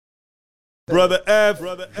Brother F,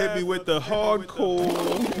 hit me with the hardcore.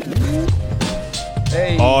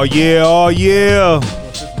 Hey. Oh yeah.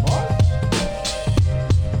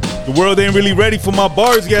 The world ain't really ready for my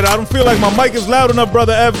bars yet. I don't feel like my mic is loud enough,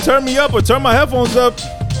 Brother F. Turn me up or turn my headphones up.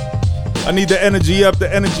 I need the energy up.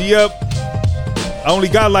 I only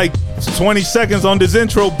got like 20 seconds on this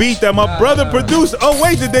intro beat that my brother produced. Oh,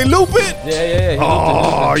 wait, did they loop it? Yeah.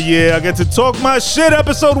 Oh, yeah, I get to talk my shit.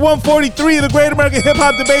 Episode 143 of the Great American Hip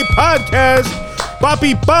Hop Debate Podcast.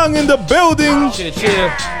 Papi Bang in the building. Chill.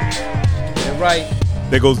 Yeah, right.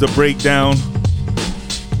 There goes the breakdown.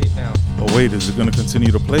 Oh, wait, is it going to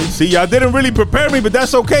continue to play? See, y'all didn't really prepare me, but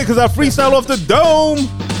that's okay, because I freestyle off the dome.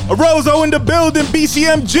 Arozo in the building,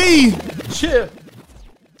 BCMG. Chill.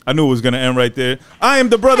 I knew it was going to end right there. I am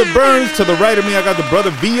the brother Burns. To the right of me, I got the brother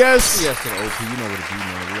VS. Yes, to the OP. You know what it be,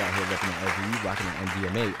 man. We out here repping the LVE, rocking the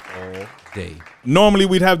MDMA all day. Normally,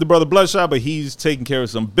 we'd have the brother Bloodshot, but he's taking care of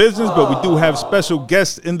some business. But we do have special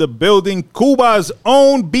guests in the building. Cuba's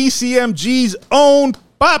own, BCMG's own,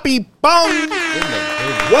 Papi Bang.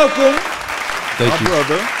 Welcome. Thank you.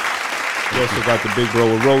 Brother. We also got the big bro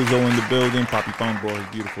Arozo in the building. Papi Bang brought his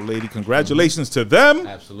beautiful lady. Congratulations to them.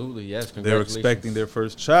 Absolutely, yes. They're expecting their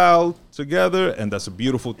first child together, and that's a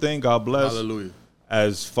beautiful thing. God bless. Hallelujah.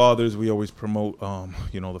 As fathers, we always promote,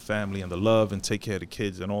 the family and the love and take care of the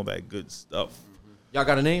kids and all that good stuff. Y'all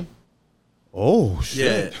got a name? Oh,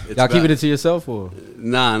 shit. Yeah. Y'all keeping it to yourself or?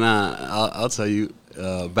 Nah. I'll tell you.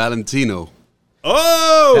 Valentino.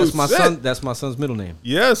 Oh, that's my son. That's my son's middle name.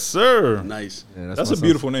 Yes, sir. Nice. Yeah, that's a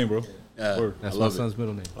beautiful name, bro. Yeah, that's my son's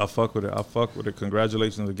middle name. I fuck with it.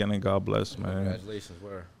 Congratulations again, and God bless, man. Congratulations,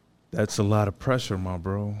 where? That's a lot of pressure, my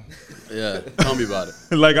bro. Yeah, tell me about it.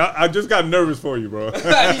 Like, I just got nervous for you, bro. You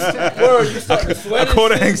started sweating. I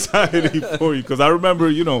caught anxiety for you because I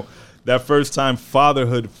remember, that first time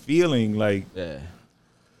fatherhood feeling, like,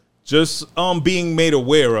 just being made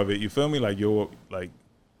aware of it. You feel me? Like,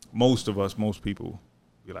 most people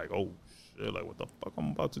be like, oh, shit, like, what the fuck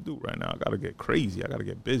I'm about to do right now? I got to get crazy. I got to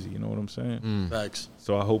get busy. You know what I'm saying? Facts.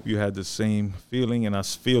 So I hope you had the same feeling, and I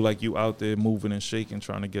feel like you out there moving and shaking,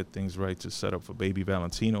 trying to get things right to set up for baby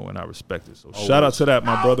Valentino, and I respect it. So shout out to that,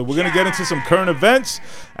 my brother. We're going to get into some current events.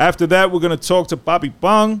 After that, we're going to talk to Papi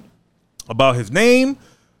Bang about his name,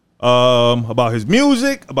 about his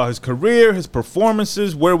music, about his career, his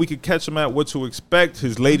performances, where we could catch him at, what to expect,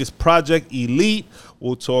 his latest project, Elite.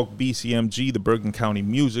 We'll talk BCMG, the Bergen County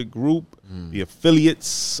Music Group, the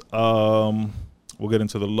affiliates. We'll get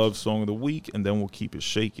into the love song of the week, and then we'll keep it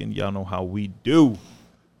shaking. Y'all know how we do.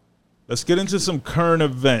 Let's get into some current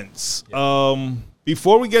events.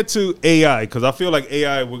 Before we get to AI, because I feel like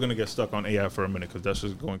AI, we're going to get stuck on AI for a minute because that's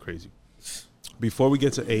just going crazy. Before we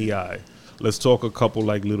get to AI, let's talk a couple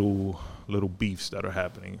like little beefs that are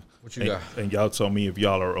happening. What you got? And y'all tell me if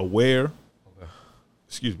y'all are aware. Okay.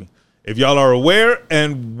 Excuse me. If y'all are aware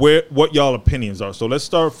and what y'all opinions are. So let's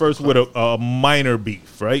start first with a minor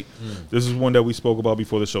beef, right? This is one that we spoke about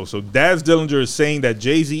before the show. So Daz Dillinger is saying that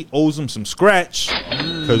Jay-Z owes him some scratch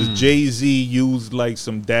because Jay-Z used like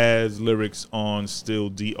some Daz lyrics on Still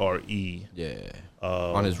DRE. Yeah.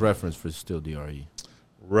 On his reference for Still DRE.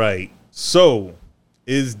 Right. So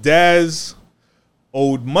is Daz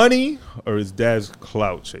owed money or is Daz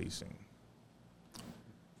clout chasing?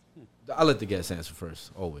 I'll let the guest answer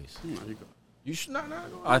first. Always. You should not.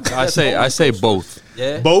 I say both.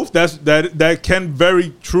 Yeah. Both. That can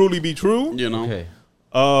very truly be true. You know. Okay.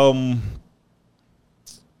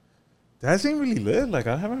 Daz ain't really lit. Like,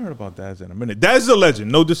 I haven't heard about Daz in a minute. Daz is a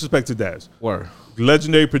legend. No disrespect to Daz. Word.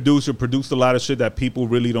 Legendary producer, produced a lot of shit that people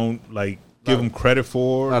really don't like give him credit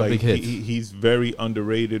for. Lot of like big hits. He's very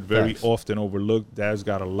underrated, very Facts. often overlooked. Daz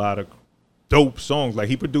got a lot of dope songs. Like,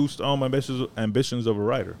 he produced Ambitions of a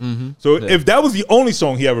Writer. So if that was the only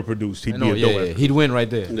song he ever produced, he'd be a dope rapper. He'd win right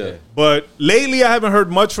there. Yeah. But lately, I haven't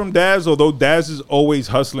heard much from Daz. Although Daz is always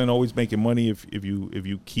hustling, always making money. If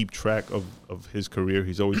you keep track of his career,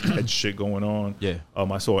 he's always had shit going on. Yeah.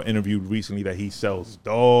 I saw an interview recently that he sells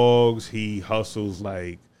dogs. He hustles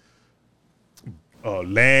like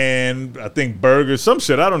land. I think burgers, some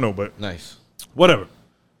shit. I don't know, but Nice. whatever.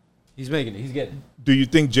 He's making it. He's getting it. Do you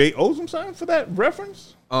think Jay owes him something for that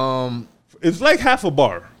reference? It's like half a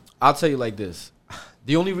bar. I'll tell you like this.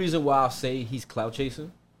 The only reason why I'll say he's clout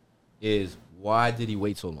chasing is why did he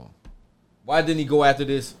wait so long? Why didn't he go after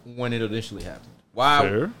this when it initially happened? Why?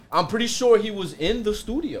 Fair. I'm pretty sure he was in the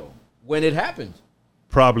studio when it happened.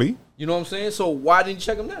 Probably. You know what I'm saying? So why didn't you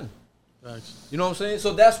check him then? Nice. You know what I'm saying?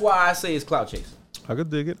 So that's why I say it's clout chasing. I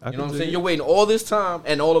could dig it. You know what I'm saying? You're waiting all this time,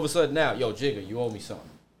 and all of a sudden now, yo, Jigga, you owe me something.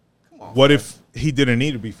 Come on. What if he didn't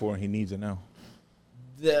need it before and he needs it now?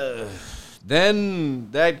 then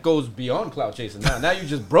that goes beyond clout chasing. Now you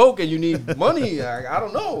just broke and you need money. I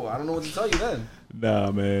don't know. I don't know what to tell you then.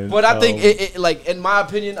 Nah, man. But I think it like in my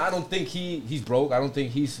opinion, I don't think he's broke. I don't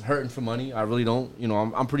think he's hurting for money. I really don't. You know,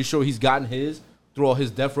 I'm pretty sure he's gotten his through all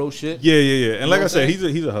his death row shit. Yeah. And like I said, he's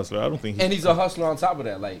a hustler. I don't think. And he's a hustler on top of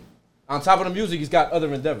that. Like on top of the music, he's got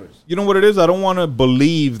other endeavors. You know what it is? I don't want to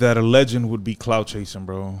believe that a legend would be clout chasing,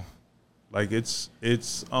 bro. Like it's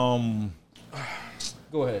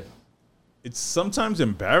Go ahead. It's sometimes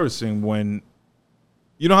embarrassing when,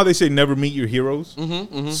 you know how they say never meet your heroes?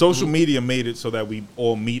 Social media made it so that we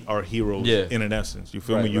all meet our heroes in an essence. You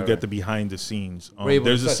feel me? You get the behind the scenes.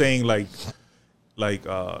 There's a saying like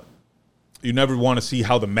you never want to see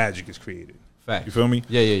how the magic is created. Fact. You feel me?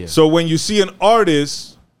 Yeah. So when you see an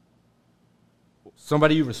artist,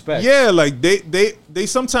 somebody you respect. yeah, like they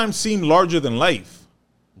sometimes seem larger than life.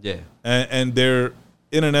 Yeah. And they're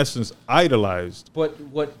in an essence idolized. But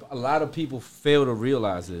what a lot of people fail to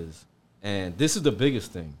realize is, and this is the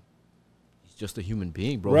biggest thing, he's just a human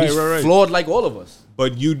being, bro. Right, he's right. flawed like all of us.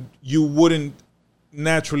 But you wouldn't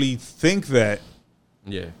naturally think that.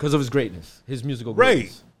 Yeah, because of his greatness, his musical Right.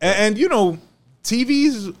 greatness. And you know,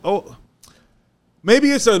 TV's, maybe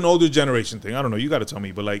it's an older generation thing. I don't know. You got to tell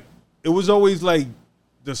me. But like, it was always like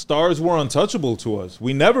the stars were untouchable to us.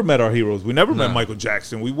 We never met our heroes. We never met Michael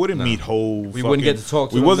Jackson. We wouldn't meet Hov. We wouldn't get to talk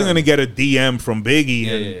to We them wasn't then. going to get a DM from Biggie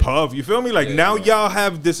and Puff. You feel me? Like now y'all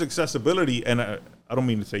have this accessibility. And I don't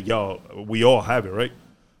mean to say y'all. We all have it, right?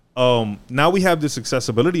 Now we have this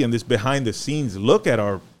accessibility and this behind the scenes look at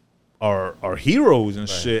our heroes and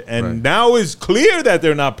shit. And now it's clear that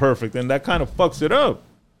they're not perfect. And that kind of fucks it up.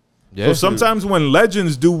 Yeah. So sometimes when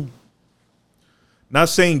legends do, not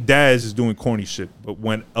saying Daz is doing corny shit, but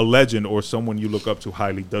when a legend or someone you look up to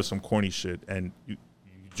highly does some corny shit and you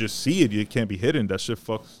just see it can't be hidden. That shit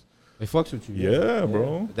fucks. It fucks with you. Yeah,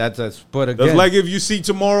 bro. That's but again, That's like if you see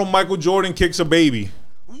tomorrow Michael Jordan kicks a baby.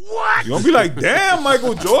 What? You're gonna be like, damn,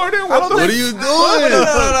 Michael Jordan, what are you doing?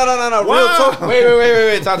 No. Real talk.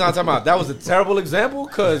 Wait. Time out. That was a terrible example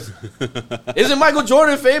because isn't Michael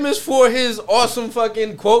Jordan famous for his awesome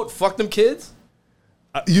fucking quote, fuck them kids?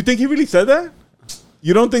 You think he really said that?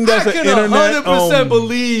 You don't think that's I an can internet? 100%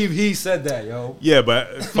 believe he said that, yo. Yeah,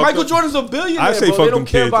 but Michael Jordan's a billionaire, I say bro. fuck They don't them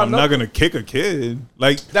care kids. about I'm not nothing. gonna kick a kid.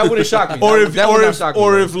 Like That wouldn't shock me. Or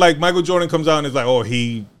That if like Michael Jordan comes out and is like, oh,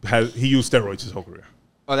 he used steroids his whole career.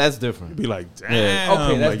 Oh, that's different. Be like, damn,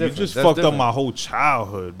 Okay, that's like, different. you just That's fucked different. up my whole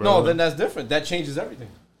childhood, bro. No, then that's different. That changes everything.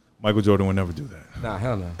 Michael Jordan would never do that. Nah,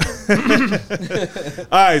 hell no.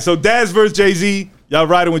 All right, so Daz versus Jay-Z. Y'all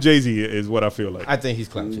riding with Jay-Z is what I feel like. I think he's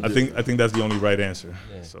clown. I think that's the only right answer.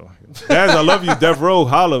 Yeah. So Daz, I love you. Death Row,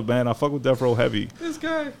 holla, man. I fuck with Death Row heavy. This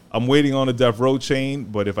guy. I'm waiting on a Death Row chain,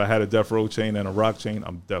 but if I had a Death Row chain and a rock chain,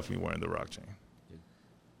 I'm definitely wearing the rock chain.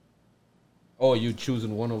 Oh, you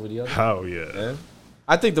choosing one over the other? Hell yeah. Yeah.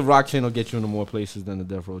 I think the rock chain will get you into more places than the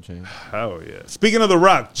Death Row chain. Hell yeah. Speaking of The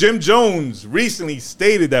Rock, Jim Jones recently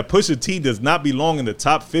stated that Pusha T does not belong in the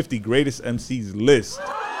top 50 greatest MCs list.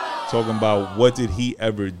 Talking about what did he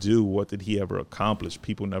ever do? What did he ever accomplish?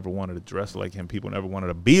 People never wanted to dress like him. People never wanted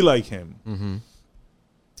to be like him. Mm-hmm.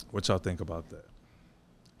 What y'all think about that?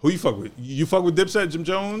 Who you fuck with? You fuck with Dipset, Jim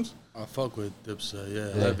Jones? I fuck with Dipset,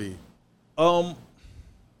 yeah. Heavy.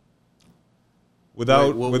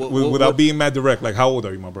 Without Wait, without being mad direct, like how old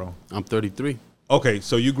are you, my bro? I'm 33. Okay,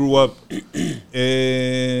 so you grew up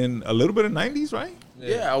in a little bit of 90s, right?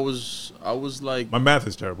 Yeah, I was like My math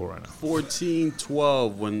is terrible right now. 14,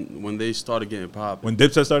 12 when they started getting popping. When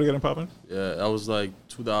Dipset started getting popping? Yeah, that was like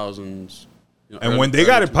 2000s. You know, And early- when they early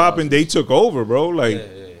got it popping, 2000s. they took over, bro. Like,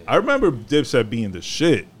 Yeah. I remember Dipset being the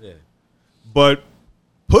shit. Yeah. But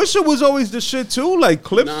Pusha was always the shit too. Like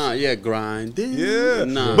clips. Nah, yeah, grind. Yeah.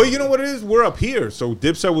 Nah. But you know what it is? We're up here. So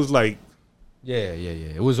Dipset was like, Yeah.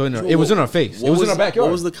 It was in our face. It was in our backyard.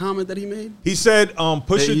 What was the comment that he made? he said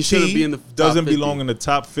Pusha he shouldn't T be in the top doesn't 50. belong in the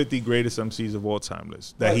top 50 greatest MCs of all time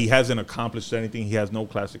list. That he hasn't accomplished anything. He has no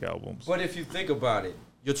classic albums. But if you think about it,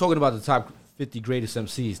 you're talking about the top 50 greatest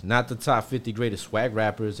MCs, not the top 50 greatest swag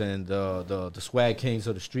rappers and the swag kings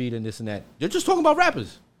of the street and this and that. You're just talking about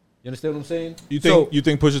rappers. You understand what I'm saying? You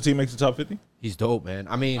think Pusha T makes the top 50? He's dope, man.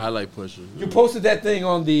 I mean, I like Pusha. you posted that thing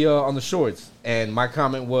on the shorts, and my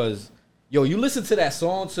comment was, "Yo, you listen to that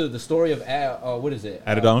song to the story of what is it?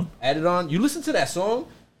 Add It On? Add It On. You listen to that song,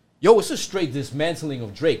 yo, it's a straight dismantling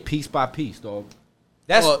of Drake, piece by piece, dog.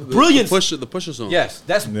 That's brilliance. The Pusha song. Yes,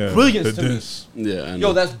 that's Yeah, brilliance the to me. diss. Yeah, I know.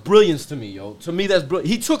 Yo, that's brilliance to me, yo. To me, that's brilliant.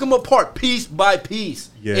 He took him apart piece by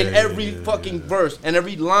piece in every fucking verse and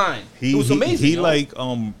every line. It was amazing. He yo. like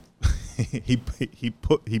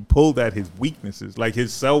he pulled at his weaknesses, like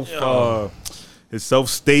his his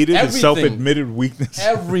self-stated, his Everything. self-admitted weakness.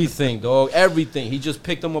 Everything, dog. Everything. He just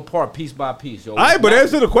picked them apart piece by piece, yo. All right, but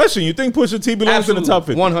answer the question. You think Pusha T belongs in the top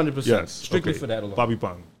 50? 100%. Yes. Strictly for that alone. Papi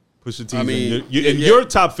Pong. Pusha T I mean, in your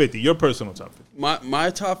top 50, your personal top 50. My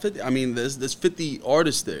top 50. I mean, there's 50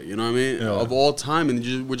 artists there. You know what I mean? Yeah. Of all time,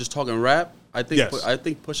 and we're just talking rap. I think Yes. I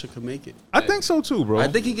think Pusha could make it. I think so too, bro. I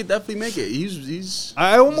think he could definitely make it. He's.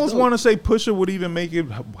 I almost dope. want to say Pusha would even make it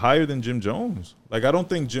higher than Jim Jones. Like, I don't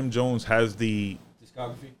think Jim Jones has the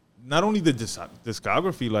Discography? not only the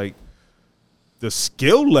discography, like the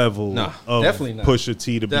skill level Nah, of definitely not. Pusha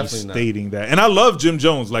T to Definitely be not. stating that. And I love Jim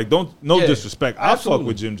Jones. Like, no Yeah, disrespect. I fuck absolutely.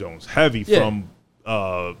 with Jim Jones heavy Yeah. from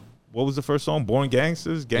what was the first song? Born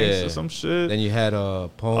Gangsters, Yeah. some shit. Then you had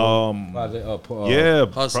Poem. Hustler.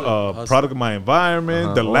 Product of My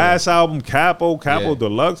Environment. The all last album, Capo Yeah.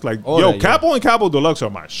 Deluxe. Like, All yo, that, yeah. Capo and Capo Deluxe are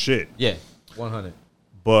my shit. Yeah, 100.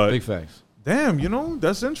 But Big facts. damn,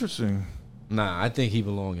 that's interesting. Nah, I think he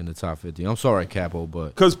belong in the top 50. I'm sorry, Capo, but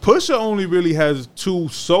Because Pusha only really has 2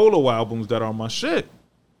 solo albums that are my shit.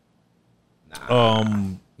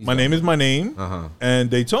 My Name Is My Name Uh-huh. and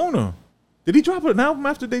Daytona. Did he drop an album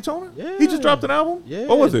after Daytona? Yeah. He just dropped an album? yeah.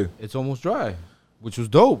 What was it? It's Almost Dry, which was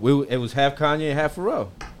dope. It was half Kanye and half Pharrell.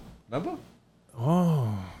 Remember?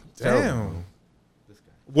 Oh, Terrible, damn. bro. This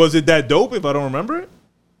guy. Was it that dope if I don't remember it?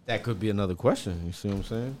 That could be another question. You see what I'm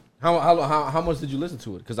saying? How much did you listen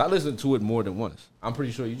to it? Because I listened to it more than once. I'm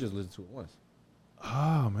pretty sure you just listened to it once.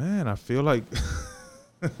 Oh, man, I feel like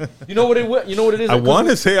You know what it? You know what it is? I want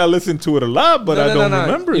to say I listened to it a lot, but I don't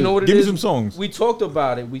remember it. You know what it Give is? me some songs. We talked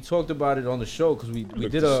about it. We talked about it on the show because we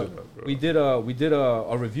Look did this a shit up, bro. we did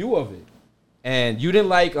a review of it, and you didn't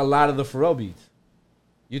like a lot of the Pharrell beats.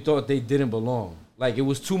 You thought they didn't belong. Like it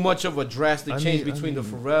was too much of a drastic change between the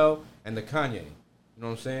Pharrell and the Kanye. You know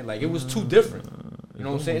what I'm saying? Like it was too different. You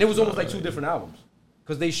know what I'm saying? It was almost like 2 different albums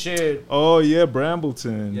because they shared. Oh, yeah,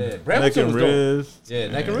 Brambleton. Yeah, Neck Brambleton and was dope. Wrist. Yeah,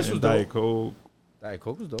 Neck and Wrist was Diet dope. Coke. Diet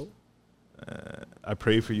Coke was dope. I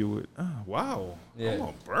Pray For You. Wow. Yeah. I'm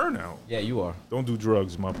on burnout. Yeah, you are. Don't do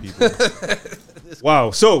drugs, my people.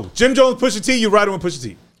 Wow. So, Jim Jones, Pusha T, you riding with Pusha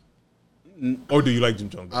T? Or do you like Jim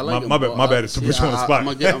Jones? I like my him, bad. bro. My bad. It's to put you on the spot.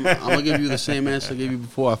 I'm gonna give you the same answer I gave you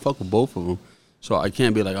before. I fuck with both of them, so I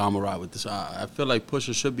can't be like I'm gonna ride with this. I feel like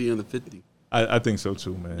Pusha should be in the 50. I think so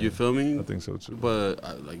too, man. You feel me? I think so too. But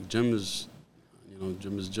like Jim is,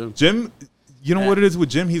 Jim is Jim. Jim, you know what it is with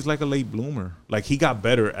Jim? He's like a late bloomer. Like he got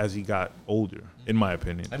better as he got older, in my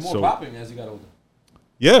opinion. And more popping as he got older.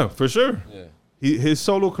 Yeah, for sure. Yeah. His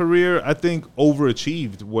solo career, I think,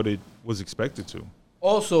 overachieved what it was expected to.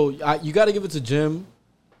 Also, you got to give it to Jim,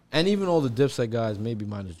 and even all the Dipset guys, maybe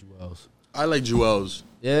minus Jewels. I like Jewels.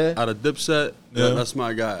 Yeah. Out of Dipset, Yeah. that's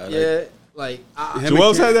my guy. Yeah. Like, Him and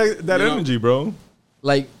Joel's Kid, had that you know? energy, bro.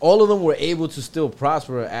 like all of them were able to still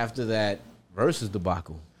prosper after that versus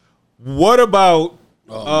debacle. What about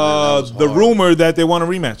Oh, man, that was the hard. rumor that they want a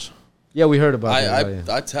rematch? Yeah, we heard about that.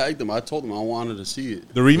 I tagged him. I told him I wanted to see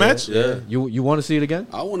it. The rematch? Yeah. You want to see it again?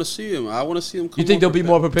 I want to see him. I want to see him. Come You think they'll be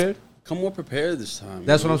more prepared. prepared? Come more prepared this time.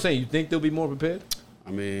 That's what I'm saying. You think they'll be more prepared? I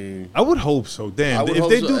mean, I would hope so. I Damn, would if hope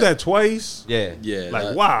they so. do that twice, Yeah. yeah,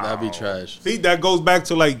 like wow, that'd be trash. See, that goes back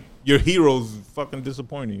to like your heroes fucking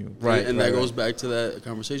disappointing you. Right. and right, that right. goes back to that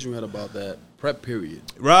conversation we had about that prep period.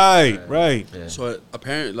 Right. Yeah. So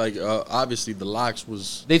apparently, like obviously, the Locks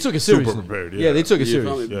was. They took it Super seriously. prepared, Yeah, yeah. they took it You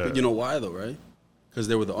feel serious. me? Yeah. But you know why though, right? Because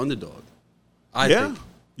they were the underdog. I Yeah. think.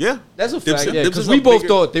 Yeah. That's a fact. Dipset- Yeah, Dipset's because a we both bigger-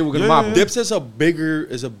 thought they were gonna Yeah. mop them. Dipset's a bigger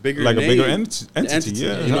Like a name. bigger entity,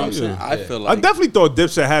 yeah. You know what I'm Yeah. saying? I Yeah. feel I like definitely thought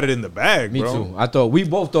Dipset had it in the bag, Me bro. too. I thought we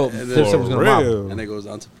both thought And Dipset was gonna mop them. real. and it goes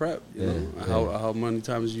down to prep. You know how many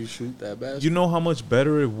times you shoot that basketball. You know how much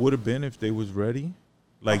better it would have been if they was ready?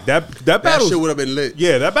 Like that that battle. shit would have been lit.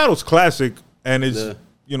 Yeah, that battle's classic, and it's Yeah.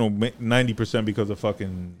 90% because of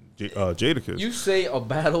fucking Jadakiss. You say a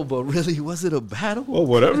battle, but really, was it a battle? Well,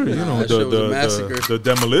 whatever, that shit was a massacre. the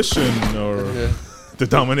demolition or Yeah. the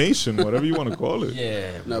domination, whatever you want to call it.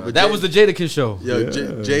 Yeah, No, bro. but that Jay- was the Jadakiss show. Yo, Yeah.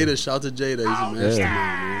 Jada, shout to Jada. He's a mastermind,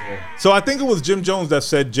 man. So I think it was Jim Jones that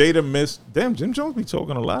said Jada missed. Damn, Jim Jones be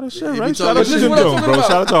talking a lot of shit, He be right? Shout talking out to shit. Jim This is what I'm Jones, talking bro. about.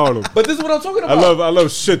 Shout out to Harlem. But this is what I'm talking about. I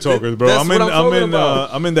love shit talkers, bro. That's what I'm talking about.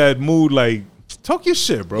 I'm in that mood, like talk your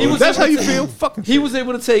shit, bro. He If was that's how able you to- feel. Fucking. He was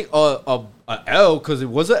able to take a L because it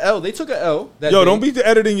was a L. They took a L. That Yo, day. don't be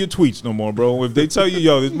editing your tweets no more, bro. If they tell you,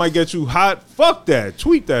 yo, this might get you hot, fuck that.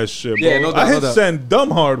 Tweet that shit, bro. Yeah, no doubt, I hit no doubt. send dumb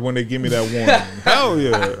hard when they give me that warning. Hell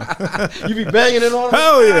yeah. You be banging it on.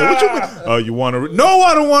 Hell yeah. What you mean? Oh, you want to? No,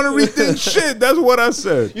 I don't want to rethink shit. That's what I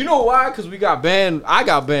said. You know why? Because we got banned. I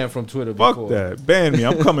got banned from Twitter Fuck before. that. Ban me.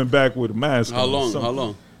 I'm coming back with a mask. How on or long? something. How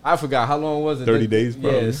long? I forgot how long was it? 30 days,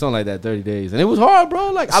 probably. Yeah, something like that. 30 days, and it was hard,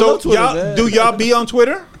 bro. Like I So love Twitter, y'all, man. do y'all be on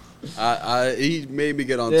Twitter? He made me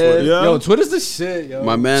get on Yeah. Twitter. Yeah. Yo, Twitter's the shit, yo.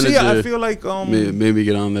 My manager See, I feel like made me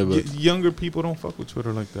get on there, but younger people don't fuck with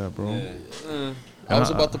Twitter like that, bro. I was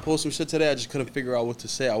about to post some shit today. I just couldn't figure out what to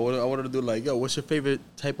say. I wanted to do like, yo, what's your favorite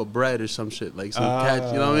type of bread or some shit, like some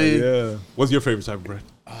catch. You know what I mean? Yeah. What's your favorite type of bread?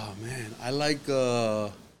 Oh man, I like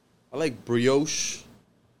brioche.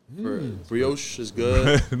 Brioche is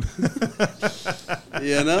good.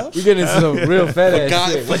 You know? We getting into some real fat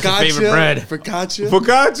ass shit. What's your favorite bread? Focaccia.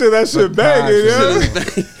 Focaccia, that shit banging,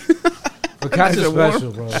 yeah. Focaccia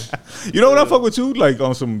special, bro. You know what I fuck with too? Like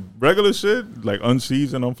on some regular shit, like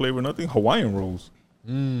unseasoned, unflavored, nothing. Hawaiian rolls.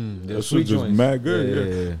 That shit just mad good.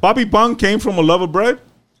 Yeah. Papi Pong came from a love of bread.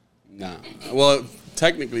 Nah. Well,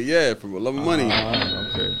 technically, yeah, from a love of money.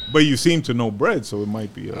 Okay. But you seem to know bread, so it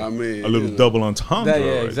might be a little double entendre. Yeah,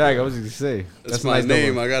 right exactly. there. I was gonna say That's my nice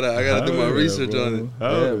name. double. I gotta do my research on it.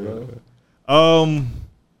 Bro.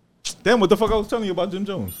 Damn, what the fuck I was telling you about Jim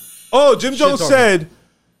Jones? Oh, Jim Jones said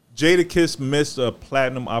Jadakiss missed a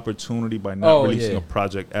platinum opportunity by not releasing a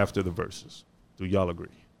project after the verses. Do y'all agree?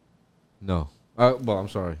 No. Well, I'm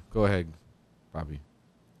sorry. Go ahead, Papi.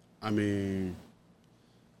 I mean,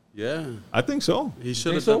 yeah, I think so. he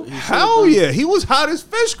should have. so? Hell yeah, he was hot as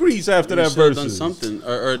fish grease after that done verses. something,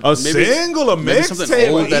 or A maybe, single, a maybe something mixtape,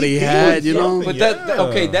 old that he EP, had, you know. But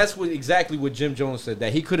that's exactly what Jim Jones said.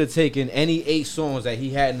 That he could have taken any 8 songs that he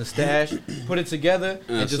had in the stash, put it together,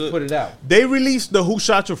 and just put it out. They released the Who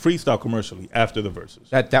Shot Your Freestyle commercially after the verses.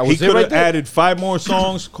 That was he it could right have there? added 5 more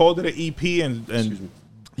songs, called it an EP, and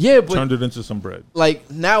Yeah, but turned it into some bread. like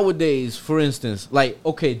nowadays, for instance, like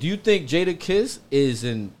okay, do you think Jadakiss is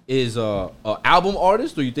a album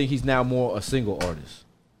artist, or you think he's now more a single artist?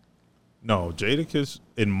 No, Jadakiss,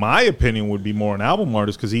 in my opinion, would be more an album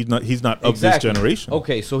artist because he's not of this generation.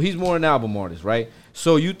 Okay, so he's more an album artist, right?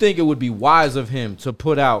 So you think it would be wise of him to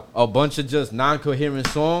put out a bunch of just non-coherent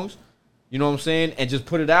songs, you know what I'm saying, and just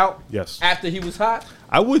put it out? Yes. After he was hot.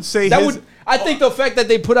 I would say I think the fact that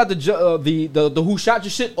they put out the Who Shot Your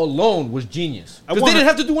Shit alone was genius because they didn't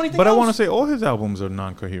have to do anything. But else. I want to say all his albums are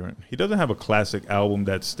non-coherent. He doesn't have a classic album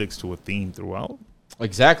that sticks to a theme throughout.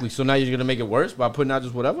 Exactly. So now you're gonna make it worse by putting out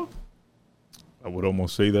just whatever. I would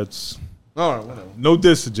almost say that's All right, whatever. no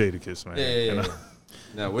diss to Jadakiss, man. Yeah.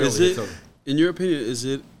 Now, Is it, in your opinion, is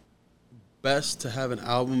it best to have an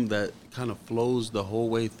album that kind of flows the whole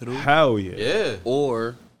way through, Hell yeah. Yeah.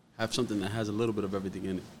 or have something that has a little bit of everything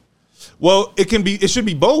in it? Well, it should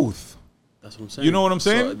be both. That's what I'm saying. You know what I'm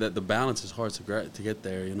saying? So that the balance is hard to get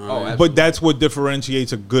there. You know. Oh, What I mean? But that's what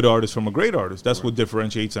differentiates a good artist from a great artist. That's what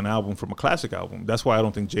differentiates an album from a classic album. That's why I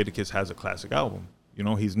don't think Jadakiss has a classic album. You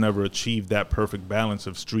know, he's never achieved that perfect balance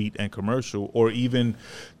of street and commercial, or even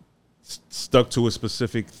stuck to a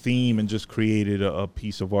specific theme and just created a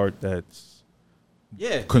piece of art that's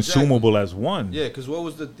consumable as one. Yeah, because what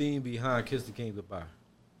was the theme behind Kiss the Game Goodbye?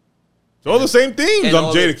 It's all the same themes. And I'm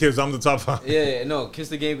all Jadakiss. I'm the top 5. Yeah, no, Kiss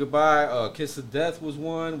the Game Goodbye. Kiss of Death was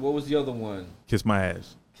one. What was the other one? Kiss my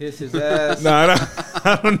ass. Kiss his ass. Nah,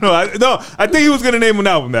 I don't know. I think he was gonna name an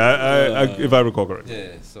album that, if I recall correctly.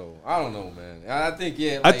 Yeah, so I don't know, man. I think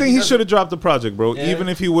I think he should have dropped the project, bro. Yeah. Even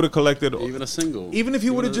if he would have collected, even a single. even if he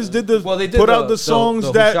would have just did the They did put out the songs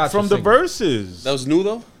Who that Shot from Your the single. verses. That was new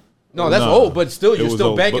though. No, that's Nah. old, but still, It you're was still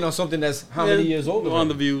old, banking but- on something that's how many years older? On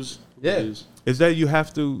the views. Yeah. The views. Is that you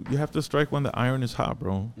have to strike when the iron is hot,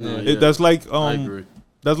 bro. Yeah. That's like I agree.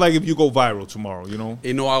 that's like if you go viral tomorrow, you know.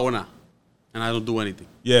 No, I will not, and I don't do anything.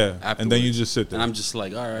 Yeah, and then you Afterwards. just sit there. And I'm just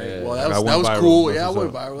like, all right, Yeah. well, Like, I that went was viral, cool. that's Yeah, I what's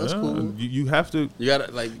went up. viral. That's Yeah, cool. You have to You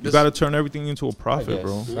gotta like. you got to turn everything into a profit,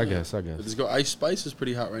 bro. I guess. This girl Ice Spice is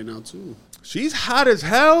pretty hot right now too. She's hot as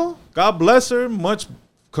hell. God bless her. Much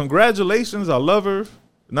congratulations. I love her.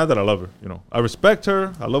 Not that I love her, you know. I respect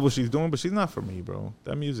her. I love what she's doing, but she's not for me, bro.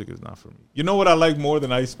 That music is not for me. You know what I like more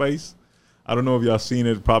than Ice Spice? I don't know if y'all seen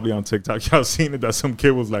it. Probably on TikTok, y'all seen it. That some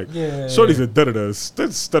kid was like, "Shorty said da-da-da,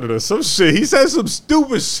 da-da-da, some shit." He said some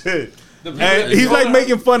stupid shit, and he's like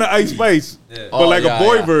making fun of Ice Spice, but like a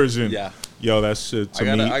boy version. Yeah. Yo, that shit to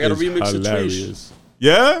I gotta me remix is the Trish. hilarious.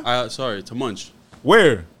 Yeah, Sorry, to Munch.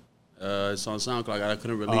 where? It's on SoundCloud. I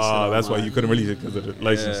couldn't release it. Oh, that's why online. you couldn't release it because of the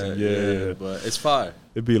licensing. Yeah. But it's fire.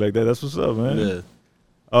 It'd be like that. That's what's up, man. Yeah.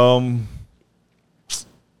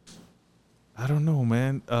 I don't know,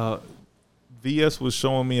 man. VS was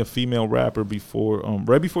showing me a female rapper before,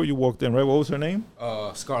 right before you walked in, right? What was her name?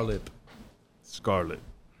 Scarlett. Scarlett.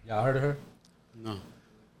 Y'all heard of her? No.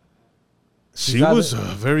 She was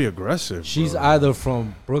very aggressive. She's bro. either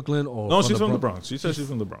from Brooklyn or no, she's from the Bronx. She said she's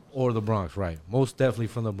from the Bronx or the Bronx, right? Most definitely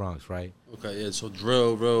from the Bronx, right? Okay, yeah. So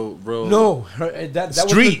drill, real. No, that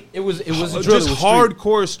street. Was it was a drill. Just it was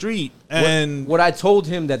hardcore street. And what I told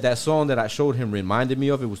him that song that I showed him reminded me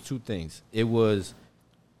of, it was two things. It was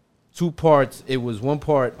 2 parts. It was one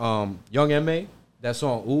part Young M.A., that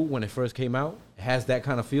song Ooh, when it first came out, it has that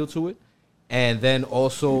kind of feel to it. And then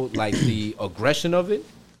also like the aggression of it.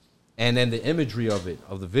 And then the imagery of it,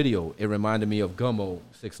 of the video, it reminded me of Gummo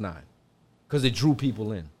 6ix9ine. Because it drew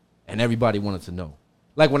people in. And everybody wanted to know.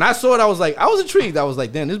 Like, when I saw it, I was intrigued. I was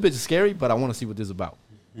like, damn, this bitch is scary, but I want to see what this is about.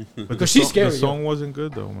 Because she's scary. The song wasn't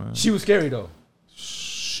good, though, man. She was scary, though.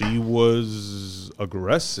 She was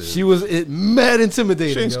aggressive. She was mad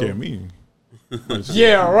intimidating. She ain't scare me.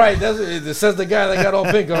 Yeah, right. It says the guy that got all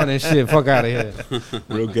pink on and shit. Fuck out of here.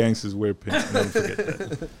 Real gangsters wear pink. Never forget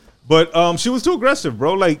that. But she was too aggressive,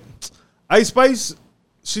 bro. Like, Ice Spice,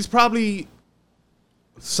 she's probably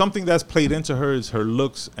something that's played into her is her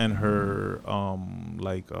looks and her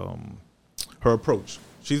her approach.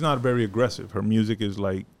 She's not very aggressive. Her music is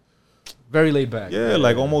like very laid back. Yeah,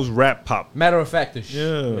 like almost rap pop. Matter of fact-ish.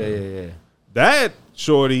 Yeah. That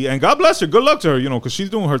shorty, and God bless her. Good luck to her, because she's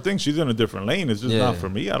doing her thing. She's in a different lane. It's just not for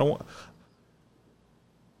me. I don't want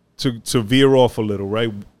to veer off a little,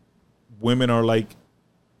 right?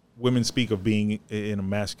 Women speak of being in a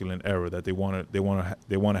masculine era, that they want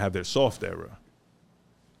to have their soft era.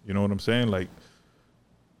 You know what I'm saying? Like,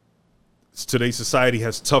 today's society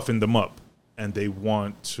has toughened them up, and they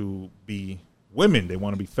want to be women. They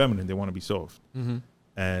want to be feminine. They want to be soft. Mm-hmm.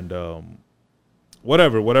 And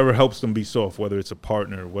whatever helps them be soft, whether it's a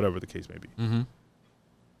partner, whatever the case may be. Mm-hmm.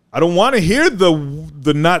 I don't want to hear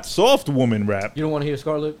the not soft woman rap. You don't want to hear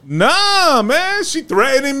Scarlett? Nah, man. She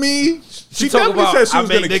threatening me. She definitely about, said she was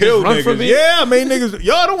going to kill run niggas. From me? Yeah, I made niggas.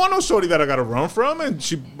 Yo, I don't want no shorty that I got to run from, and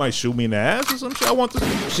she might shoot me in the ass or some shit. I want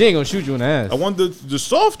She ain't going to shoot you in the ass. I want the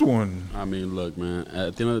soft one. I mean, look, man.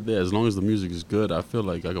 At the end of the day, as long as the music is good, I feel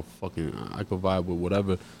like I could vibe with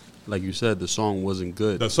whatever. Like you said, the song wasn't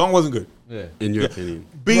good. The song wasn't good. Yeah. In your opinion.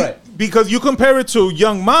 Because you compare it to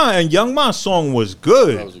Young Ma, and Young Ma's song was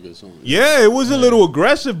good. That was a good song. Yeah, it was a little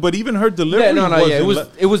aggressive, but even her delivery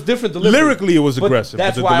it was different delivery. Lyrically, it was aggressive,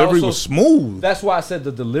 but the delivery was smooth. That's why I said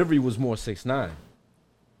the delivery was more 6ix9ine.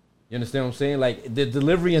 You understand what I'm saying? Like, the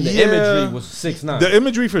delivery and the imagery was 6ix9ine. The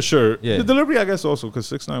imagery for sure. Yeah. The delivery, I guess, also, because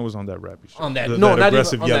 6ix9ine was on that rappy shit. On that, that not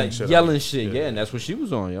aggressive even on that yelling shit. Yeah, and that's what she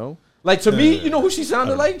was on, yo. Like, to me, you know who she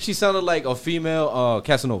sounded like? She sounded like a female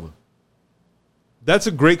Casanova. That's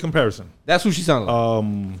a great comparison. That's who she sounded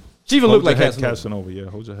like. She even looked like Casanova. Yeah,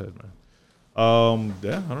 hold your head, man.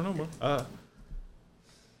 Yeah, I don't know,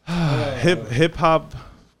 bro. Hip hop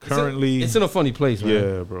currently. It's in a funny place, man.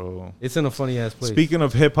 Yeah, bro. It's in a funny ass place. Speaking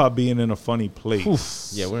of hip hop being in a funny place. Oof.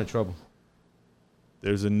 Yeah, we're in trouble.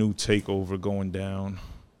 There's a new takeover going down.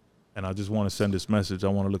 And I just want to send this message. I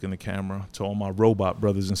want to look in the camera to all my robot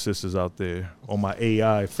brothers and sisters out there, all my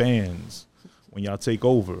AI fans. When y'all take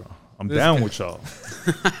over, I'm down with y'all.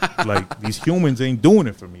 Like, these humans ain't doing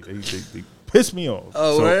it for me. They piss me off.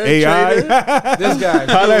 Oh, so right, AI, this guy.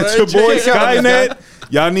 holla at your boy Skynet.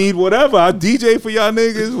 Y'all need whatever. I DJ for y'all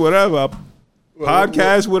niggas, whatever. I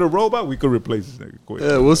podcast with a robot. We could replace this nigga quick.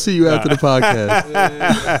 Yeah, we'll see you after the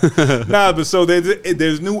podcast. But so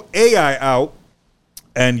there's new AI out.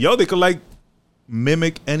 And they could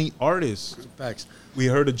mimic any artist. Facts. We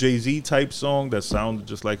heard a Jay-Z type song that sounded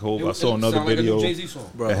just like Hov. I saw another video like a Jay-Z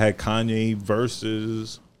song. that had Kanye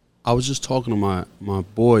verses. I was just talking to my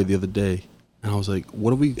boy the other day, and I was like,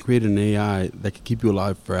 "What if we create an AI that could keep you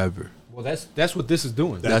alive forever?" Well, that's what this is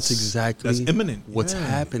doing. That's exactly imminent. What's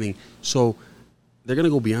happening. So they're gonna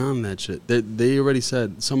go beyond that shit. They already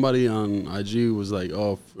said, somebody on IG was like,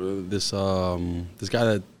 "Oh, this guy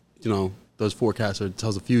that does forecasts or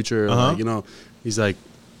tells the future." He's like,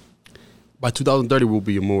 by 2030 we'll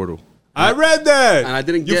be immortal. I read that, and I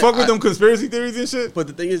didn't. You fuck with them conspiracy theories and shit. But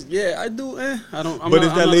the thing is, I do. I don't.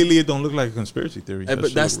 Lately it don't look like a conspiracy theory.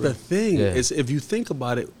 But that's the thing. Yeah. Is if you think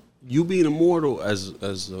about it, you being immortal as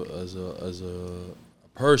a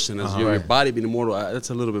person, as your body being immortal, that's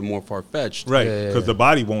a little bit more far fetched, right? Because the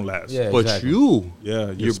body won't last. Yeah, but exactly.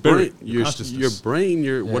 Your spirit, brain,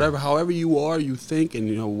 your whatever, however you are, you think,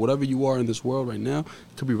 and whatever you are in this world right now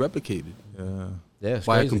could be replicated.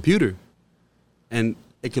 By a computer, and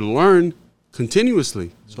it can learn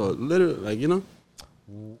continuously. So literally,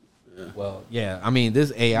 Well, yeah. I mean,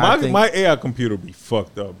 this AI. My AI computer be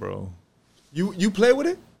fucked up, bro. You play with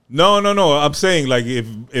it? No. I'm saying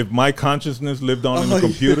if my consciousness lived on in the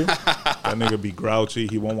computer, That nigga be grouchy.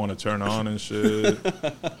 He won't want to turn on and shit.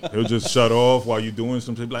 He'll just shut off while you doing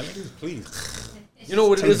something. Like, nigga, please. You know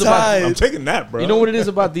what it is about? I'm taking that, bro. You know what it is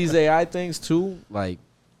about these AI things too? Like,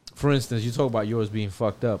 for instance, you talk about yours being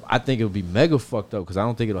fucked up. I think it'll be mega fucked up because I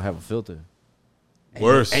don't think it'll have a filter.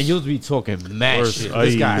 Worse. And you'll be talking mad shit.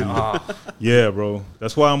 This guy, yeah, bro.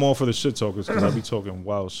 That's why I'm all for the shit talkers, because I be talking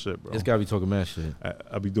wild shit, bro. This guy be talking mad shit.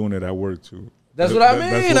 I be doing it at work too. That's what I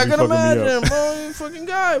mean. I can fucking me imagine, up. bro. You fucking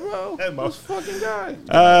guy, bro. Hey, my This fucking guy.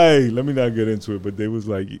 Hey, let me not get into it, but they was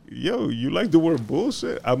like, yo, you like the word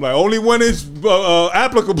bullshit? I'm like, only when it's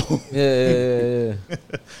applicable. Yeah.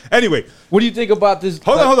 Anyway. What do you think about this?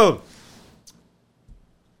 Hold on.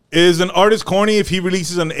 Is an artist corny if he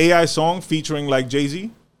releases an AI song featuring like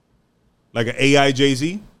Jay-Z? Like an AI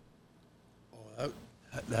Jay-Z?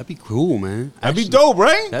 That'd be cool, man. That'd be dope,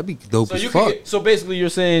 right? That'd be dope So as you fuck. could so basically, you're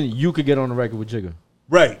saying you could get on the record with Jigga.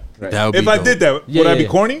 Right. That would If be I dope. did that, would I be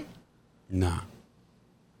corny? Nah.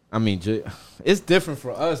 I mean, it's different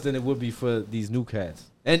for us than it would be for these new cats.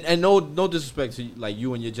 And no disrespect to like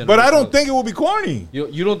you and your generation. But I don't think it would be corny.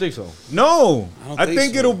 You don't think so? No. I think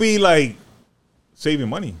think so. it'll be like saving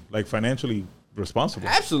money, like financially responsible.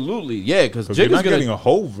 Absolutely, yeah. Because You're Jigga's not gonna getting a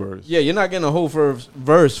whole verse. yeah, you're not getting a whole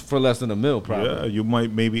verse for less than $1 million, probably. Yeah, you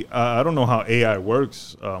might maybe. I don't know how AI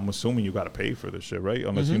works. I'm assuming you got to pay for this shit, right?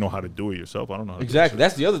 Unless you know how to do it yourself. I don't know. How to Exactly. Do that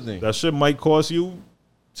That's the other thing. shit. That shit might cost you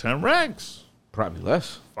 10 racks, Probably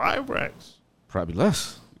less. 5 racks. Probably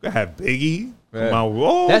less. You can have Biggie. Right.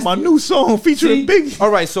 My That's- new song featuring See? Biggie. All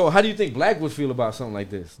right, so how do you think Black would feel about something like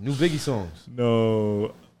this? New Biggie songs.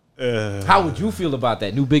 No. How would you feel about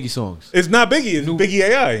that? New Biggie songs. It's not Biggie. It's Biggie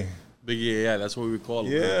AI. Biggie AI, that's what we call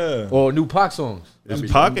it. Yeah. Or new Pac songs. It's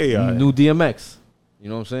Pac AI. New DMX. You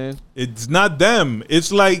know what I'm saying? It's not them.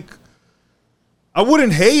 It's like, I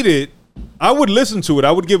wouldn't hate it. I would listen to it.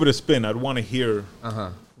 I would give it a spin. I'd want to hear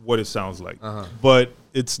what it sounds like. But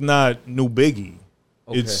it's not new Biggie.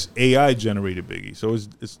 Okay. It's AI generated Biggie. So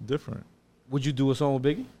it's different. Would you do a song with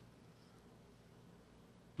Biggie?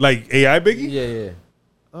 Like AI Biggie? Yeah.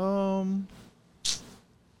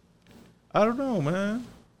 I don't know, man.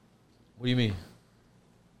 What do you mean?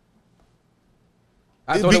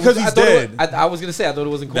 Because he's dead. I was gonna say I thought it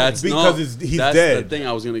wasn't corny. That's Because he's dead. the thing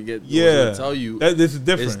I was gonna get. Yeah. I was gonna tell you. This is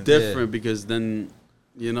different. It's different because then,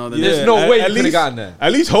 you know, then There's no way you at could've least- gotten that.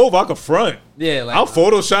 At least Hove, I could front. Yeah, like I'll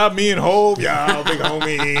Photoshop me and Hove. Yeah, big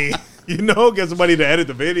homie. You know, get somebody to edit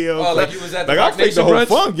the video. Oh, like you was at the I'll Rock fake the Nation whole brunch?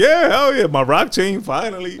 funk. Yeah, hell yeah. My rock chain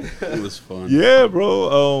finally. it was fun. Yeah,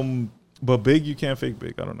 bro. But Big, you can't fake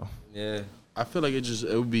Big. I don't know. yeah. I feel like it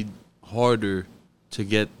would be harder to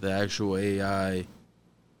get the actual AI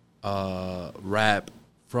rap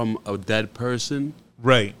from a dead person.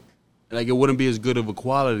 Right. Like it wouldn't be as good of a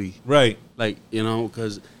quality. Right. Like, you know,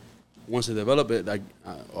 because once they develop it, like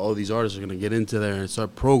all these artists are gonna get into there and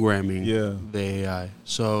start programming the AI.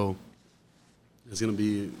 So it's gonna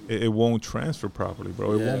be. It won't transfer properly,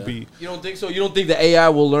 bro. It won't be. You don't think so? You don't think the AI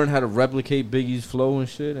will learn how to replicate Biggie's flow and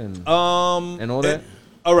shit and all that?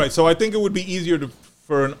 All right. So I think it would be easier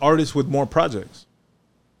for an artist with more projects.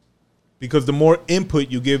 Because the more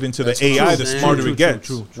input you give into the AI, the smarter it gets.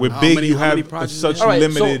 With Big, you have such All right,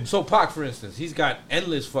 limited. So Pac, for instance, he's got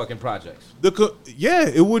endless fucking projects.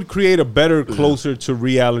 It would create a better, closer to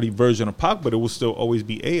reality version of Pac, but it will still always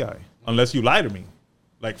be AI. Unless you lie to me.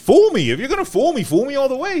 Like, fool me. If you're going to fool me all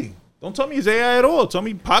the way. Don't tell me it's AI at all. Tell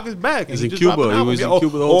me Pac is back. He's in Cuba. He was in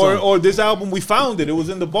Cuba the whole time. Or this album, we found it. It was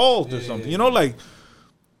in the vault or something. You know, like,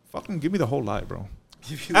 fucking give me the whole lie, bro.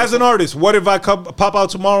 As an artist, what if I pop out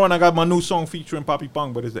tomorrow and I got my new song featuring Papi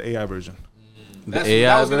Pong, but it's the AI version? That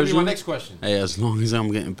AI was going to be my version? next question. Hey, as long as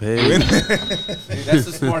I'm getting paid. That's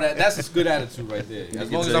a smart. That's a good attitude right there.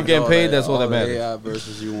 As long as I'm getting paid, that's all that matters. AI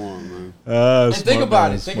versus you want, man. And think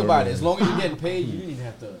about it. Think about it. As long as you're getting paid, you didn't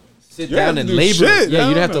have to sit You down have and to do labor. shit. Yeah, you Hell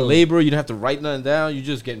didn't have to no. labor. You didn't have to write nothing down. You're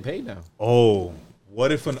just getting paid now. Oh,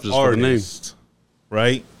 what if an Just for the name. artist,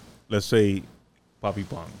 right? Let's say Papi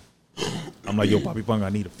Pong. I'm like, yo, Papi Pong, I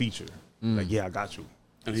need a feature. Like, yeah, I got you.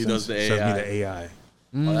 And he does the Send me AI. the AI.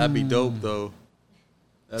 Oh, that'd be dope, though.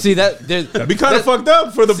 See that? That'd be kind of fucked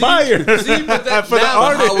up for the buyer. See, but that, For the now-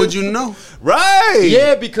 artist. How would you know? Right.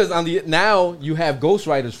 Yeah, because now you have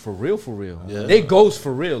ghostwriters for real. Yeah. They ghost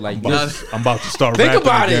for real. Like I'm about to start think rapping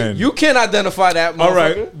about again. it. You can't identify that. All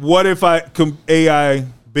right. Motherfucker. What if I AI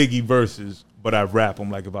Biggie verses, but I rap them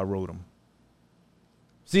like if I wrote them?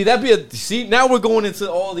 See, now we're going into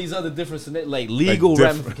all these other different like legal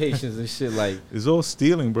ramifications and shit. Like it's all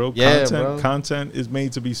stealing, bro. Yeah, bro. Content is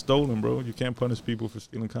made to be stolen, bro. You can't punish people for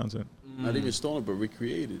stealing content. Not even stolen, but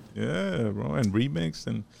recreated. Yeah, bro, and remixed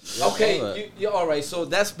and. Okay, you all right. So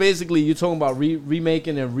that's basically you're talking about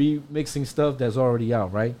remaking and remixing stuff that's already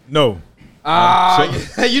out, right? No.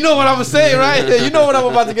 You know what I'm saying, right? You know what I'm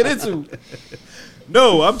about to get into.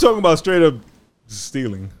 No, I'm talking about straight up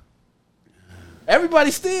stealing.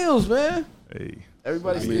 Everybody steals, man. Hey,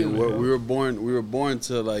 Everybody I steals. mean, we were born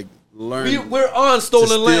to like learn. We're on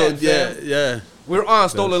stolen land. Yeah, fam. yeah. We're on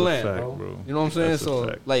stolen That's a land, fact, bro. You know what I'm saying? That's a So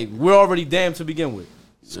fact. like we're already damned to begin with.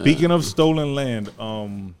 Speaking of stolen land,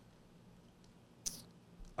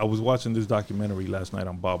 I was watching this documentary last night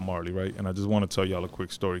on Bob Marley, right? And I just want to tell y'all a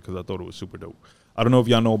quick story because I thought it was super dope. I don't know if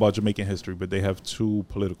y'all know about Jamaican history, but they have two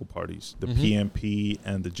political parties, the PNP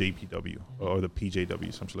and the JPW, or the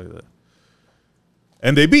PJW, something like that.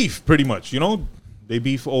 And they beef, pretty much, you know? They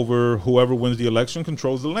beef over whoever wins the election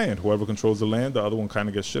controls the land. Whoever controls the land, the other one kind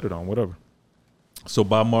of gets shitted on, whatever. So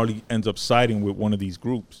Bob Marley ends up siding with one of these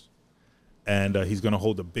groups. And he's going to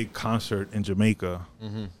hold a big concert in Jamaica.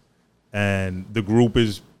 And the group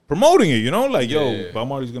is promoting it, you know? Like, yo, Bob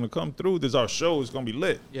Marley's going to come through. This is our show. It's going to be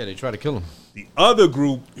lit. Yeah, they try to kill him. The other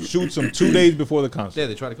group shoots him 2 days before the concert. Yeah,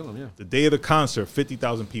 they try to kill him, yeah. The day of the concert,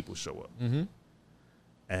 50,000 people show up.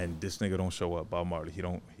 And this nigga don't show up, Bob Marley.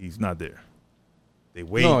 He's not there. They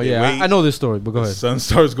wait. No, they wait. I know this story, but go The ahead. sun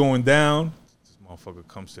starts going down. This motherfucker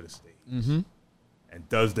comes to the stage and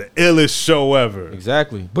does the illest show ever.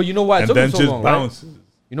 Exactly. But you know why it And took then him so just long, right? bounces.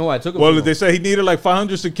 You know why it took him Well, so long? they say he needed like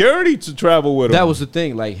 500 security to travel with him. That was the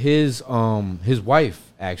thing. Like his wife,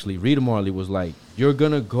 actually, Rita Marley, was like, "You're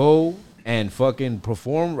gonna go and fucking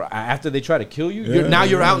perform after they try to kill you. Now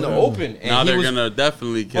you're out in the open." And Now they're gonna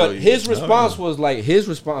definitely kill but you. his response was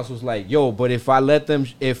like, "Yo, but if I let them,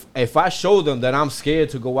 if I show them that I'm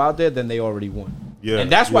scared to go out there, then they already won." Yeah,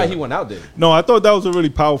 and that's why yeah. he went out there. No, I thought that was a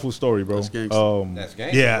really powerful story, bro. That's gangsta. That's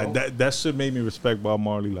gangsta, Yeah, bro. that shit made me respect Bob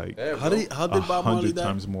Marley like Yeah, How bro. did Bob Marley 100 die?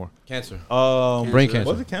 times more. Cancer. Brain cancer.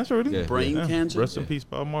 Was it cancer really? Yeah. Brain cancer? Rest in peace,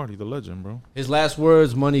 Bob Marley, the legend, bro. His last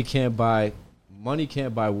words: "Money can't buy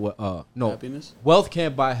what? No, Happiness? wealth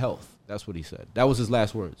can't buy health." That's what he said. That was his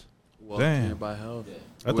last words. Well, Damn. can't buy health.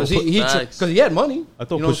 I thought, Because he had money. I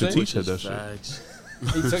thought You know what Pusha I'm T saying? said that shit. Facts.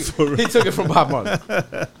 He took it from Bob Marley.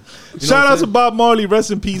 Shout out to Bob Marley, rest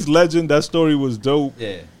in peace, legend. That story was dope.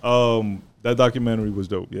 Yeah. That documentary was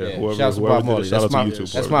dope. Yeah, Yeah. Shout out to Bob did it, Marley. shout out That's to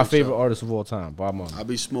YouTube. that's my favorite artist of all time, Bob Marley. I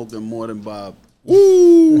be smoking more than Bob.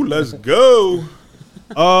 Woo, let's go.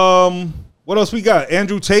 What else we got?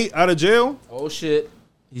 Andrew Tate out of jail. Oh shit,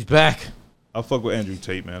 he's back. I fuck with Andrew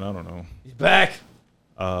Tate, man. I don't know. He's back.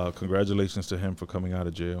 Congratulations to him for coming out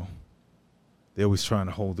of jail. They're always trying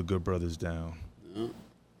to hold the good brothers down.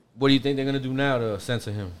 What do you think they're gonna do now to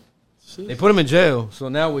censor him? They put him in jail, so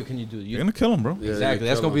now what can you do? They're gonna kill him, bro. Yeah, Exactly. they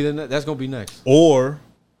That's kill gonna be that's gonna be next. Or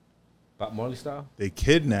Bob Marley style. they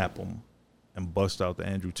kidnap him and bust out the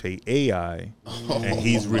Andrew Tate AI, and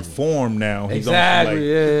he's reformed now. He's Exactly, on some, like,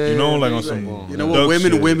 yeah, you know, like on yeah. some. You know what Doug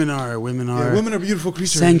women shit. women are Women are beautiful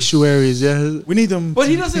creatures. sanctuaries. Yeah. We need them. But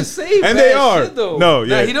he doesn't say And bad they are. shit though. No,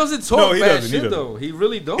 yeah. Nah, he doesn't talk No, he bad doesn't, he shit doesn't. though. He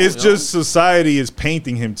really don't. It's yo. just society is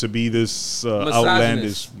painting him to be this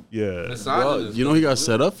outlandish. Yeah. Misogynist. Well, you know he got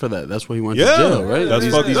set up for that. That's why he went Yeah. to jail, right? That's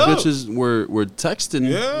these fucked these up. bitches were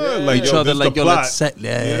texting Like each yo, other this like, the yo, plot. let's set,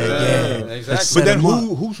 yeah. Exactly. Let's set But then him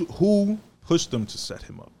up. who pushed them to set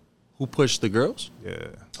him up? Who pushed the girls? Yeah.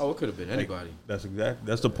 Oh, it could have been anybody. That's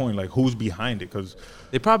the point. Like who's behind it? Because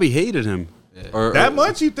They probably hated him. Or, that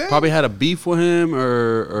much you think? Probably had a beef with him,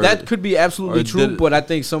 or That could be absolutely or true, did- but I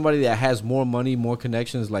think somebody that has more money, more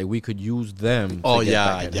connections, like we could use them. Oh, to get yeah,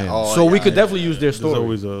 back at yeah. him. Oh, so we yeah, could yeah, definitely use their there's story.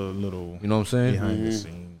 always a little You know what I'm saying? behind the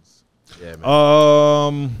scenes. Yeah,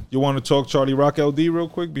 man. You want to talk Charlie Rock LD real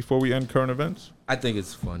quick before we end current events? I think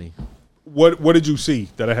it's funny. What did you see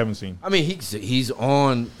that I haven't seen? I mean, he's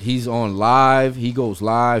on live. He goes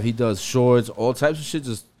live. He does shorts, all types of shit.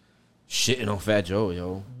 Just shitting on Fat Joe,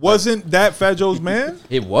 yo. Wasn't that Fat Joe's man?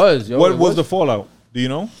 It was, yo. What It was the fallout? Do you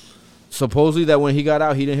know? supposedly that when he got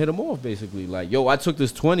out, he didn't hit him off. Basically, like, yo, I took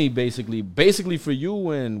this 20 basically for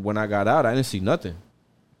you, and when I got out, I didn't see nothing.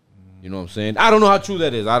 You know what I'm saying? I don't know how true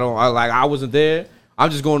that is. I wasn't there.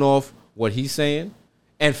 I'm just going off what he's saying,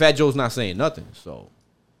 and Fat Joe's not saying nothing. So,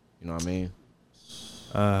 you know what I mean?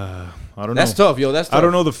 I don't know. That's tough, yo. That's tough. I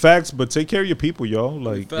don't know the facts, but take care of your people, y'all.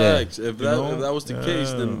 Like Facts. Yeah. If know? that was the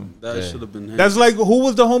case, then that Yeah. should have been. that's like who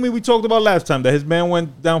was the homie we talked about last time that his man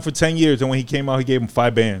went down for 10 years and when he came out he gave him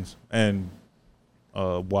 5 bands and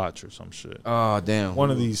watch or some shit. Oh, damn.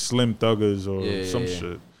 One of these slim thuggers or Yeah, some yeah.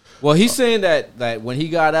 shit. Well, he's saying that when he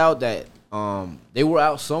got out, that they were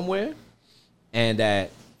out somewhere, and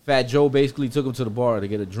that Fat Joe basically took him to the bar to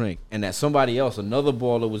get a drink, and that somebody else, another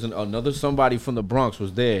baller, another somebody from the Bronx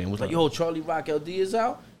was there and was like, "Yo, Charlie Rock LD is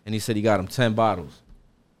out," and he said he got him 10 bottles.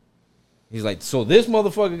 He's like, "So this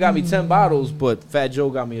motherfucker got me 10 bottles, but Fat Joe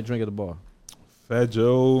got me a drink at the bar." Fat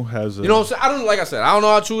Joe has a... You know what I'm saying? I don't, like I said, I don't know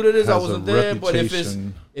how true it is. I has wasn't a there, but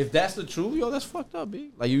reputation. if that's the truth, yo, that's fucked up,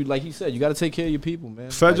 B. Like he said, you got to take care of your people,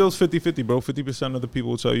 man. Fat Joe's 50-50, bro. 50% of the people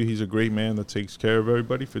will tell you he's a great man that takes care of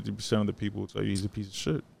everybody. 50% of the people will tell you he's a piece of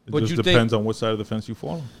shit. It But just you depends on what side of the fence you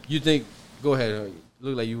fall on. You think? Go ahead.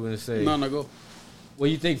 Look like you were gonna say. No, go. Well,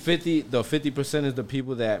 you think 50% is the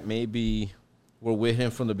people that maybe were with him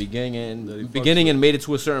from the beginning and made it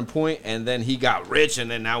to a certain point, and then he got rich, and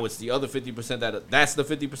then now it's the other 50% that's the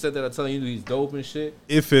 50% that are telling you he's dope and shit.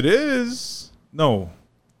 If it is, no.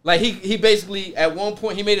 Like he basically at one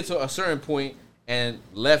point he made it to a certain point and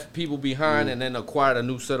left people behind, and then acquired a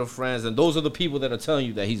new set of friends, and those are the people that are telling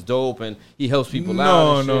you that he's dope and he helps people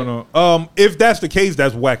out. No. If that's the case,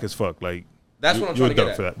 that's whack as fuck. Like that's what I'm trying to get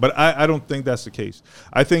at. For that. But I don't think that's the case.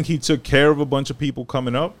 I think he took care of a bunch of people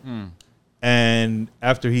coming up. And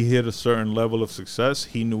after he hit a certain level of success,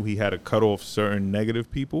 he knew he had to cut off certain negative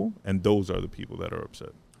people, and those are the people that are upset.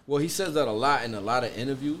 Well, he says that a lot in a lot of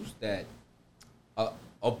interviews, that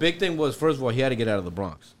a big thing was, first of all, he had to get out of the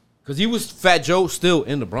Bronx. Because he was Fat Joe still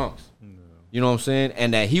in the Bronx. You know what I'm saying?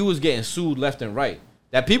 And that he was getting sued left and right.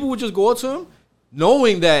 That people would just go up to him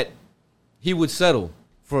knowing that he would settle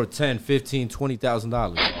for $10,000, $15,000,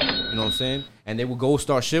 $20,000. You know what I'm saying? And they would go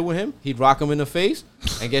start shit with him. He'd rock him in the face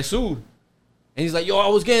and get sued. And he's like, yo, I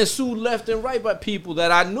was getting sued left and right by people that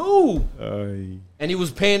I knew. And he was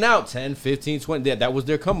paying out 10, 15, 20. That was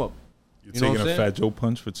their come up. You're taking a Fat Joe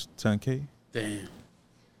punch for $10K? Damn.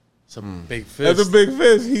 It's a big fist. That's a big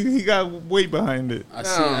fist. He got weight behind it. I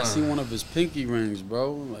see one of his pinky rings,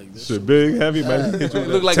 bro. Like this shit big, heavy, man. It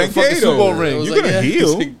looked like a fucking Super Bowl ring. You're gonna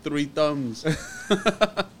heal. Like 3 thumbs.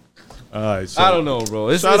 All right, so I don't know,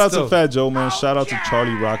 bro. Shout out to Fat Joe, man. Shout out to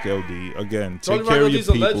Charlie Rock LD. Again, take care of your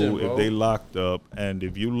people if they locked up. And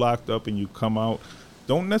if you locked up and you come out,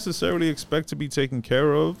 don't necessarily expect to be taken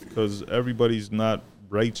care of, because everybody's not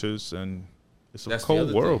righteous, and it's a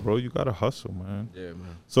cold world, bro. You got to hustle, man. Yeah,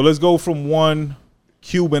 man. So let's go from one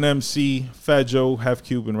Cuban MC, Fat Joe, half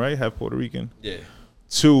Cuban, right? Half Puerto Rican. Yeah.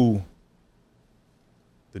 To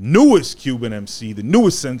the newest Cuban MC, the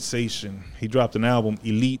newest sensation. He dropped an album,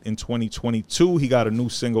 Elite, in 2022. He got a new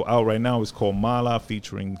single out right now. It's called Mala,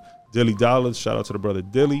 featuring Dilly Dollars. Shout out to the brother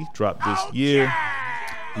Dilly. Dropped this year.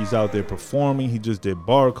 He's out there performing. He just did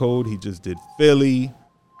Barcode. He just did Philly.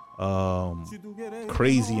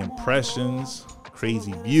 Crazy impressions.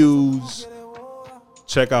 Crazy views.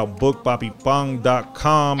 Check out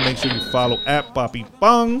bookpapipang.com. Make sure you follow at Papi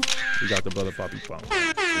Pang. We got the brother Papi Pang.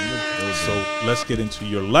 So let's get into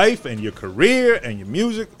your life and your career and your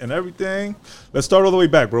music and everything. Let's start all the way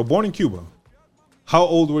back, bro. Born in Cuba. How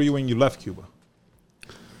old were you when you left Cuba?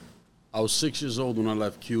 I was 6 years old when I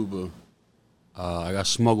left Cuba. I got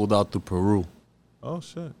smuggled out to Peru. Oh,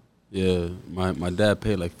 shit. Yeah, my dad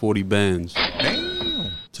paid like 40 bands.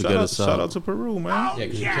 Damn. To get us out. Shout out to Peru, man. Yeah,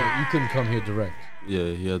 because you couldn't come here direct.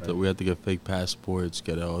 Yeah, we had to get fake passports,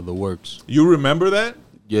 get all the works. You remember that?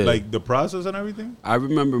 Yeah. Like the process and everything? I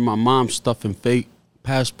remember my mom stuffing fake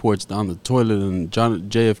passports down the toilet in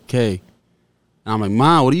JFK. And I'm like,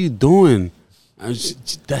 Mom, what are you doing?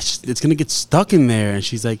 It's going to get stuck in there. And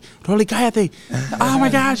she's like, Rolly, cállate. Oh, my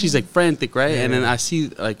God. She's like frantic, right? Yeah. And then I see,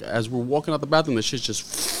 like, as we're walking out the bathroom, the shit's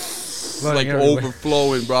just like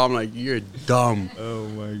overflowing, bro. I'm like, you're dumb. Oh,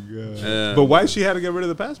 my God. But why she had to get rid of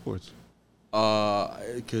the passports?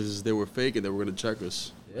 Because they were fake and they were going to check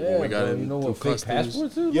us. Yeah, we got you know what fake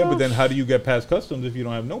passports is? Yeah, but then how do you get past customs if you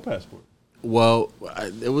don't have no passport? Well,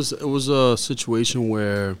 it was a situation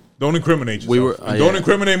where don't incriminate yourself. Don't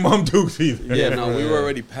incriminate Mom Dukes either. Yeah, no, we were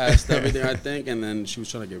already past everything, I think, and then she was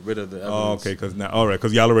trying to get rid of the evidence. Oh, okay,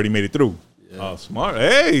 because y'all already made it through. Yeah. Oh, smart.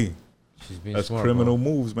 Hey, that's smart, criminal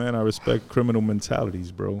moves, man. I respect criminal mentalities,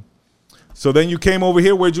 bro. So then you came over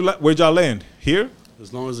here. Where'd y'all land? Here?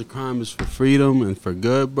 As long as the crime is for freedom and for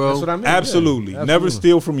good, bro. That's what I mean. Absolutely. Yeah. Never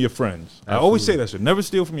steal from your friends. Absolutely. I always say that shit. Never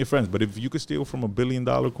steal from your friends. But if you could steal from $1 billion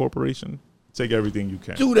corporation, take everything you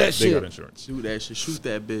can. Do that shit. They got insurance. Do that shit. Shoot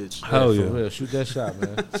that bitch. Hell yeah. For real. Shoot that shot,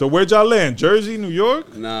 man. So where'd y'all land? Jersey, New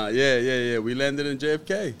York? Nah, yeah. We landed in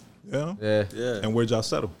JFK. Yeah? Yeah. And where'd y'all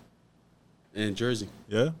settle? In Jersey.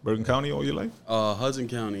 Yeah? Bergen County all your life? Hudson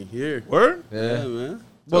County, here. Word? Yeah, man.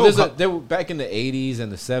 Well, there were, back in the 80s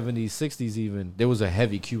and the 70s, 60s even, there was a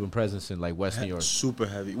heavy Cuban presence in like West New York. Super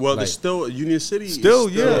heavy. Well, Like- there's still Union City. Still,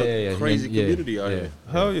 is still yeah. a crazy Yeah, community out here.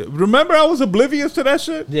 Hell yeah. Remember I was oblivious to that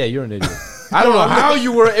shit? Yeah, you're an idiot. I don't know how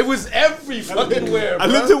you were. It was every fucking where, I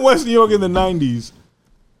bro. lived in West New York in the 90s.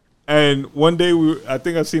 And one day, I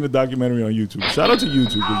think I seen a documentary on YouTube. Shout out to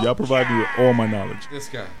YouTube, because y'all provide me with all my knowledge. This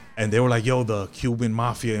guy. And they were like, yo, the Cuban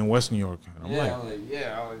mafia in West New York. And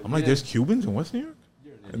I'm like, there's Cubans in West New York?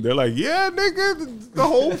 And they're like, yeah, nigga, the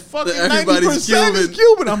whole fucking Everybody's 90% is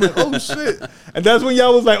Cuban. I'm like, oh, shit. And that's when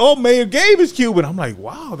y'all was like, oh, Mayor Gabe is Cuban. I'm like,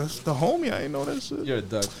 wow, that's the homie. I didn't know that shit. You're a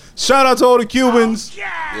duck. Shout out to all the Cubans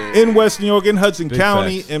in West New York, in Hudson Big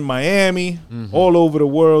County, facts. in Miami, all over the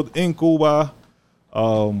world, in Cuba.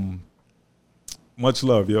 Much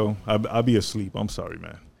love, yo. I'll be asleep. I'm sorry,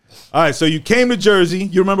 man. All right, so you came to Jersey.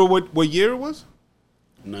 You remember what year it was?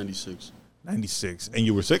 96. 96. And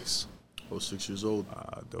you were 6? I was 6 years old.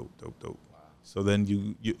 Dope. So then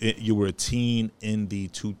you were a teen in the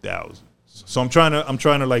 2000s. So I'm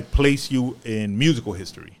trying to like place you in musical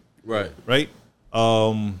history, Right. right?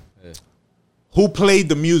 Who played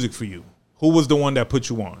the music for you? Who was the one that put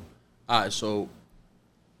you on? All right, so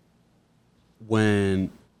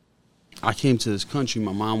when I came to this country,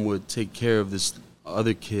 my mom would take care of this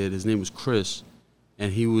other kid. His name was Chris,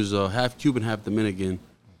 and he was half Cuban, half Dominican.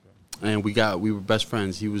 And we were best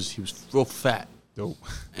friends. He was real fat. Dope.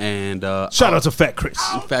 And Shout out to Fat Chris.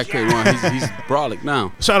 Fat Chris. Well, he's brolic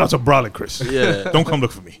now. Shout out to Brolic Chris. Yeah. Don't come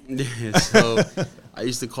look for me. Yeah, so I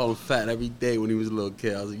used to call him fat every day when he was a little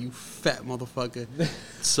kid. I was like, "You fat motherfucker."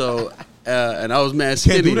 So, and I was mad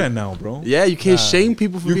skinny. Can't do that now, bro. Yeah, you can't shame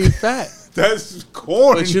people for being fat. That's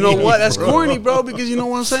corny. But you know what? That's bro. corny, bro. Because you know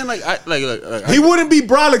what I'm saying. Like He wouldn't be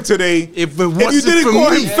brolic today if it you wasn't didn't for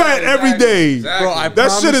call me, him fat every day. Exactly. bro. I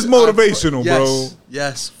That shit is motivational, yes, bro.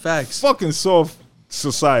 Yes, facts. Fucking soft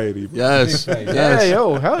society, bro. Yes, Yeah, yes.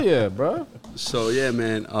 yo, hell yeah, bro. So yeah,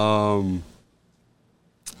 man.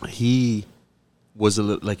 He was a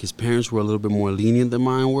little like his parents were a little bit more lenient than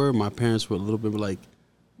mine were. My parents were a little bit like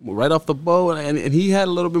right off the boat, and he had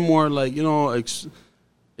a little bit more like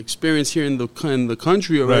experience here in the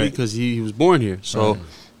country already Right. because he was born here. So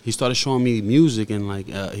he started showing me music and like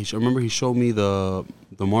I remember he showed me the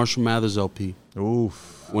Marshall Mathers LP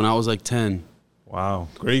Oof. when I was like 10. Wow.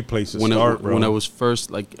 Great place to When start, bro. when I was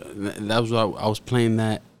first like that was what I was playing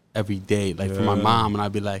that every day like for my Yeah. mom, and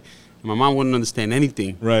I'd be like, my mom wouldn't understand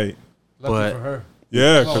anything. Right. Lucky But- for her.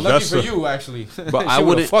 Yeah, Oh, because lucky that's for a, you, actually. But I She would've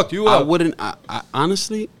wouldn't fucked you I up. wouldn't. I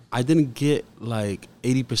honestly, I didn't get like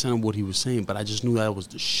 80% of what he was saying, but I just knew that was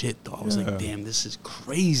the shit. Though I was Yeah. like, damn, this is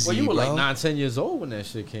crazy. Well, you were bro. like 9, 10 years old when that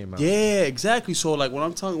shit came out. Yeah, exactly. So like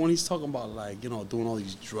when he's talking about like doing all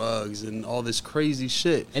these drugs and all this crazy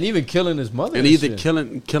shit, And even killing his mother. and and either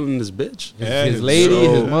shit. killing this bitch. Yeah, his lady,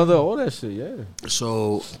 so- his mother, all that shit, yeah.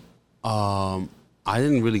 So, I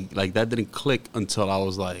didn't really like that. Didn't click until I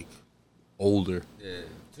was like older. Yeah.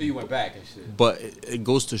 Till you went back and shit. But it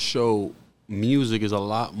goes to show music is a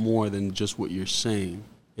lot more than just what you're saying.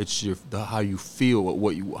 It's how you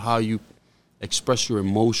feel, how you express your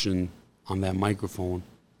emotion on that microphone,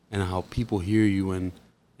 and how people hear you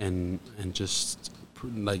and just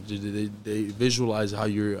like they visualize how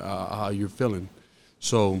you're feeling.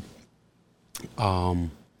 So,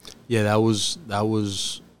 yeah, that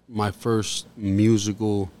was my first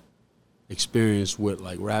musical experience with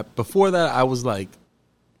like rap. Before that, I was like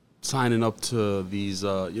signing up to these,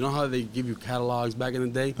 you know how they give you catalogs back in the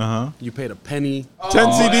day? You paid a penny. 10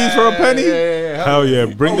 CDs for a penny? Yeah. Hell yeah.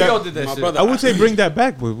 Bring We all that. did that My shit. brother- I would say bring that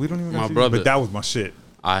back, but we don't even My got CDs. brother- But that was my shit.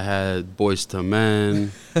 I had Boys to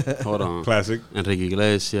Men. Hold on. Classic. Enrique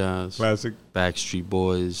Iglesias. Classic. Backstreet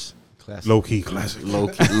Boys. Classic. Low-key classic. Low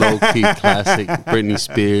key classic. Britney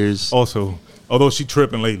Spears. Also, although she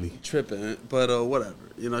tripping lately. Tripping, but whatever.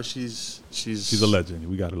 You know, she's She's a legend.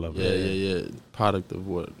 We gotta love her. Yeah. Product of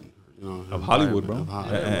what? You know, Of Hollywood, bro. of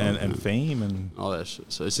Hollywood, And fame and all that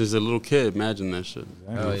shit. So it's just a little kid. Imagine that shit.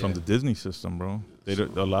 Hell from yeah. the Disney system, bro. A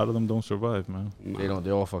lot of them don't survive, man. They don't.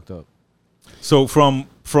 They're all fucked up. So from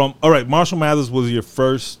all right, Marshall Mathers was your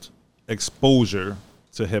first exposure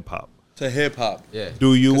to hip hop. To hip hop. Yeah.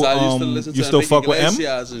 Do you 'Cause I used to listen you to still Enrique fuck with M?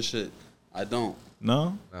 Iglesias and shit. I don't.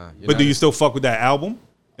 No. Nah, But do you still fuck with that album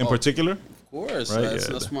in particular? Of course. Right, That's,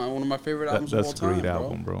 yeah. that's one of my favorite albums That's of a all great time,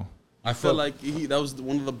 album, bro. I feel like that was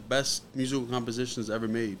one of the best musical compositions ever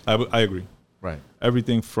made. I agree. Right.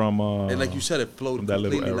 Everything from And like you said, it flowed from that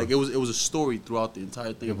little completely. era. Like it was a story throughout the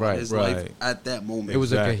entire thing about Right, his right. life at that moment. It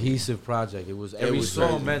was Exactly. a cohesive project. It was every was song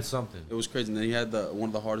crazy. meant something. It was crazy. And then he had one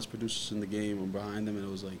of the hardest producers in the game behind him, and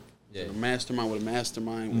it was like Yeah. a mastermind with a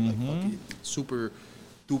mastermind with like fucking super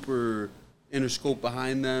duper Interscope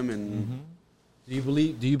behind them, and Do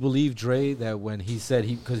you believe Dre that when he said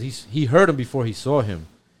he heard him before he saw him,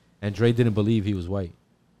 and Dre didn't believe he was white?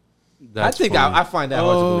 I think I find that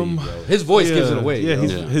hard to believe. Yo. His voice gives it away. Yeah,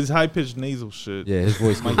 his high pitched nasal shit. Yeah, his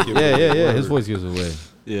voice. His voice gives it away.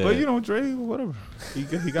 Yeah. But you know, Dre, whatever. He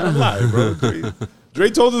got a lie, bro. Dre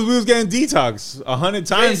told us we was getting detox 100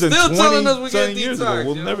 times in 20 telling us we something get years detox, ago.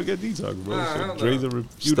 We'll yo. never get detox, bro. Nah, So Dre's a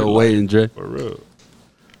refuted still waiting, Dre. for real.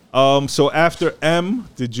 So after M,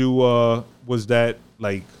 did you was that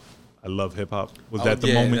like I love hip hop? Was that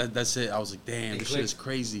the moment? That's it. I was like, damn, this shit is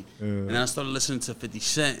crazy. And then I started listening to 50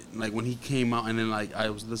 Cent, like when he came out, and then like I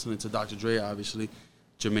was listening to Dr. Dre, obviously,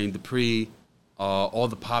 Jermaine Dupri, all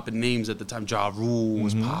the popping names at the time. Ja Rule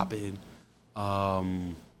was popping.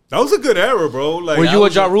 That was a good era, bro. Like, Were you a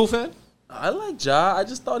Ja Rule fan? I like Ja. I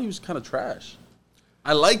just thought he was kind of trash.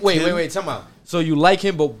 I like him. Wait, time out. So you like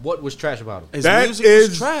him, but what was trash about him? His that music is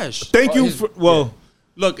was trash. Thank you for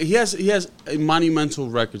Look, he has monumental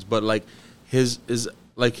records, but like his is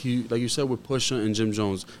like you said with Pusha and Jim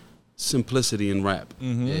Jones, simplicity in rap.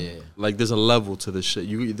 Yeah. Like there's a level to this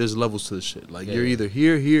shit. There's levels to this shit. Like you're either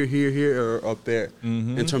here, or up there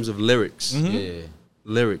in terms of lyrics. Yeah.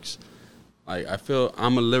 Lyrics. Like I feel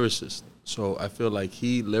I'm a lyricist, so I feel like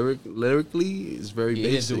he lyrically is very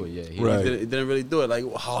basic. He didn't do it. He didn't really do it. Like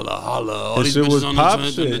holla, all His these shit bitches was on pop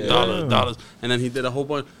the shit, dollars, and then he did a whole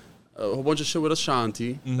bunch of shit with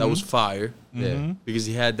Ashanti that was fire. Because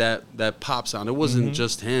he had that pop sound. It wasn't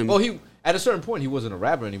just him. Well, he at a certain point he wasn't a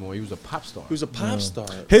rapper anymore. He was a pop star. He was a pop star.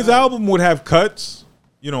 His album would have cuts,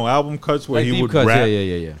 album cuts where like he would cuts. rap.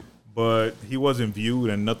 Yeah. But he wasn't viewed,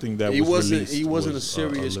 and nothing that was released. He wasn't was a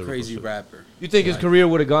serious lyrical crazy shit. rapper. You think his career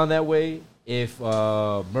would have gone that way if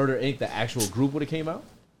Murder Inc., the actual group, would have came out?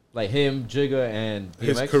 Like him, Jigga, and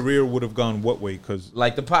DMX? His career would have gone what way? Because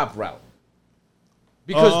like the pop route.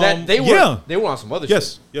 Because they were on some other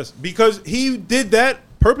shit. Yes, because he did that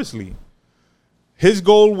purposely. His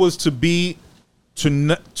goal was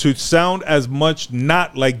to sound as much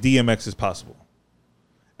not like DMX as possible,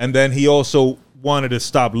 and then he also wanted to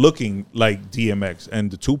stop looking like DMX and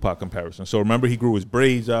the Tupac comparison. So remember, he grew his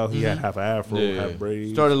braids out. He had half an afro, half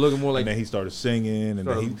braids. Started looking more like. And then he started singing, and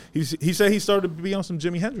then he said he started to be on some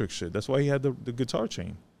Jimi Hendrix shit. That's why he had the guitar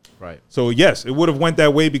chain. Right. So yes, it would have went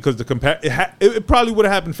that way because it probably would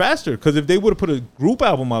have happened faster. Because if they would have put a group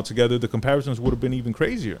album out together, the comparisons would have been even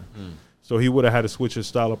crazier. So he would have had to switch his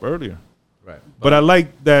style up earlier. Right. But I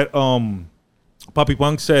like that Papi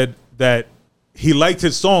Punk said that he liked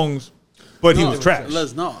his songs, but he was trash.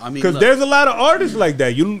 Because there's a lot of artists like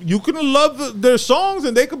that. You can love their songs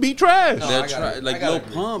and they could be trash. Like Lil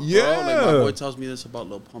Pump, yeah. bro. Like my boy tells me this about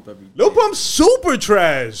Lil Pump every day. Lil Pump's super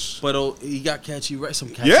trash. But he got some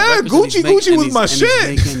catchy yeah, records. Gucci was my shit.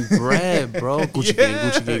 He's making bread, bro.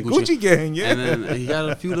 Gucci gang, yeah. And then he got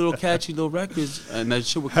a few little catchy little records, and that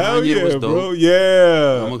shit with Hell Kanye was dope. bro.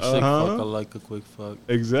 Yeah. I'm a sick fuck. I like a quick fuck.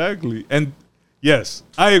 Exactly. And yes,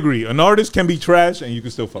 I agree. An artist can be trash and you can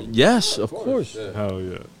still fuck. Yes, of course. Yeah. Hell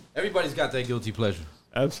yeah. Everybody's got that guilty pleasure.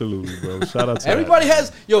 Absolutely, bro. Shout out to everybody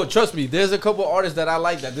has. Yo, trust me. There's a couple artists that I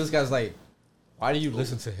like that this guy's like, why do you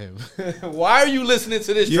listen to him? Why are you listening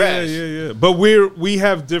to this trash? Yeah. But we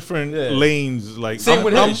have different lanes. Like same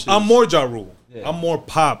with him. I'm more Ja Rule. Yeah. I'm more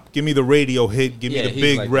pop. Give me the radio hit. Give me the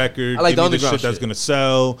big like record. I like give the me the underground shit that's gonna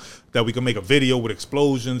sell. That we can make a video with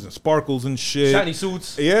explosions and sparkles and shit. Shiny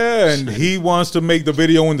suits. Yeah, and he wants to make the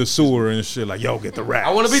video in the sewer and shit. Like, yo, get the rap.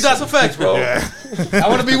 I want to be Das Effects, bro. Yeah. I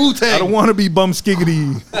want to be Wu-Tang. I don't want to be Bum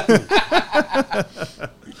Skiggity.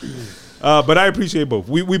 But I appreciate both.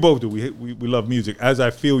 We both do. We love music, as I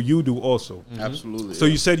feel you do also. Absolutely. So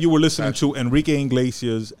you said you were listening to Enrique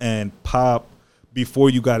Iglesias and pop before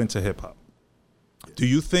you got into hip hop. Do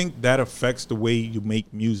you think that affects the way you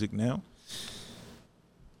make music now?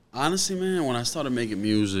 Honestly, man, when I started making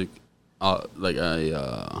music, I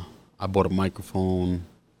bought a microphone,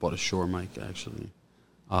 bought a Shure mic actually,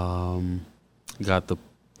 got the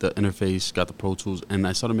interface, got the Pro Tools, and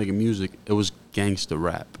I started making music. It was gangster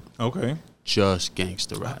rap. Okay. Just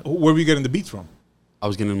gangster rap. Where were you getting the beats from? I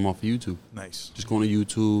was getting them off of YouTube. Nice. Just going to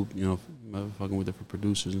YouTube, fucking with different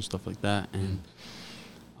producers and stuff like that. And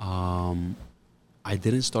I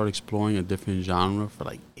didn't start exploring a different genre for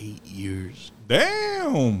like 8 years.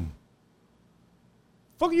 Damn.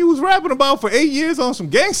 Fuck you was rapping about for 8 years on some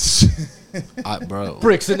gangster shit. Bro.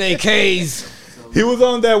 Bricks and AKs. He was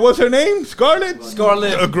on that, what's her name?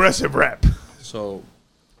 Scarlett? Aggressive rap. So.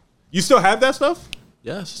 You still have that stuff?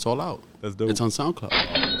 Yes, it's all out. That's dope. It's on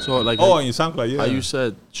SoundCloud. So like. On your SoundCloud, yeah. How you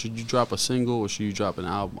said, should you drop a single or should you drop an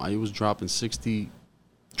album? I was dropping 60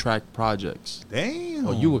 track projects. Damn.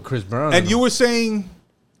 Oh, you were Chris Brown. And you were saying,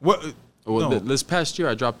 what? Well, No. this past year,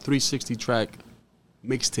 I dropped 360 track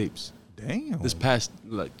mixtapes. Damn. This past,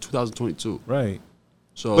 like, 2022. Right.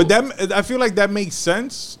 So, But that I feel like that makes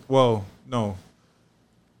sense. Well, no.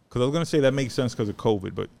 Because I was going to say that makes sense because of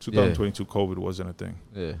COVID, but 2022 COVID wasn't a thing.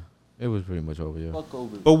 Yeah. It was pretty much over, yeah. fuck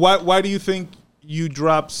COVID. But why do you think you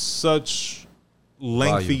drop such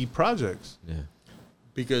lengthy projects? Yeah.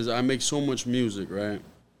 Because I make so much music, right,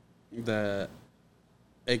 that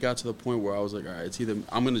it got to the point where I was like, all right, it's either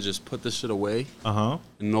I'm going to just put this shit away Uh-huh.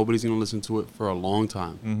 and nobody's going to listen to it for a long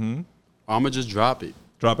time. Mm-hmm. Or I'm going to just drop it.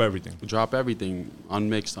 Drop everything. Drop everything,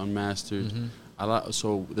 unmixed, unmastered. Mm-hmm.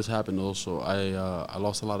 So this happened also. I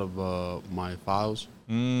lost a lot of my files,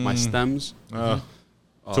 Mm. my stems.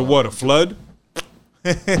 So what, a flood?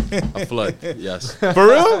 A flood, yes. For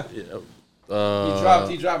real? Yeah.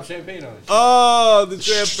 He dropped champagne on it. Oh, the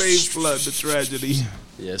champagne flood, the tragedy.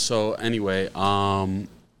 Yeah, so anyway,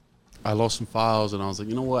 I lost some files, and I was like,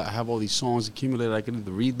 you know what? I have all these songs accumulated. I can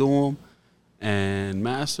either redo them and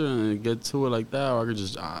master and get to it like that, or I could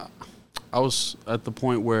just... I was at the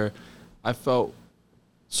point where I felt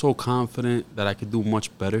so confident that I could do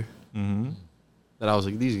much better that I was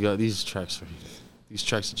like, these tracks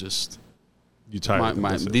are just... You tired of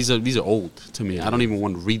them, these are old to me. I don't even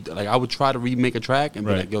want to read. Like, I would try to remake a track and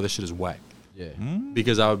be Right. like, yo, this shit is whack. Yeah.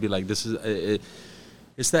 Because I would be like, this is...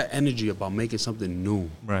 It's that energy about making something new,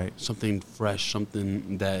 Right. something fresh,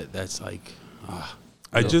 something that's like.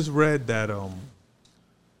 I just read that.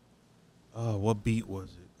 What beat was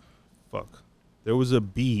it? Fuck. There was a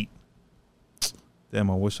beat. Damn,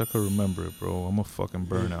 I wish I could remember it, bro. I'm a fucking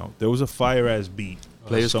burnout. There was a fire ass beat.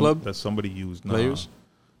 Players Club that somebody used. Nah. Players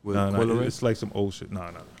with Nah, Coil Ray? it's like some old shit. Nah.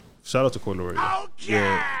 Shout out to Coil Ray.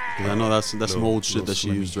 Yeah, because I know that's some old shit that she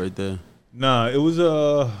slimmy. used right there. Nah, it was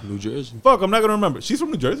New Jersey. Fuck, I'm not gonna remember. She's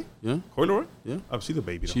from New Jersey. Yeah, Coil Ray. yeah. Oh, she's a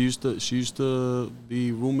baby though. She used to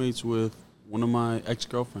be roommates with one of my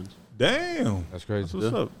ex-girlfriends. Damn. That's crazy. That's what's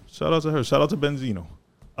Yeah. up. Shout out to her. Shout out to Benzino.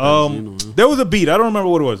 Benzino, yeah. There was a beat. I don't remember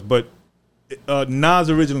what it was, but Nas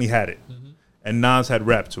originally had it, and Nas had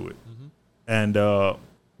rap to it, and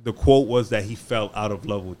the quote was that he fell out of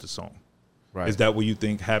love with the song. Right. Is that what you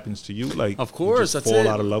think happens to you? Like, Of course, you just that's fall it.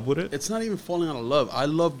 out of love with it. It's not even falling out of love. I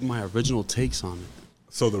love my original takes on it.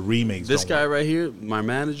 So the remakes. This don't guy work. right here, my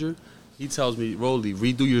manager, he tells me, Rolly,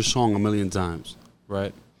 redo your song 1,000,000 times,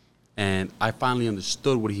 right? And I finally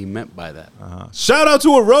understood what he meant by that. Shout out to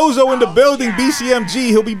Arozo in the building, BCMG.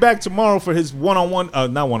 He'll be back tomorrow for his one-on-one,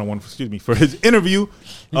 not one-on-one, excuse me, for his interview. You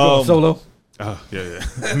going solo? Yeah.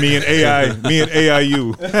 me and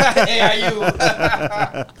AIU.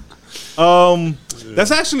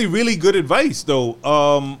 That's actually really good advice, though.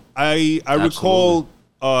 I recall,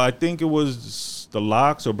 I think it was the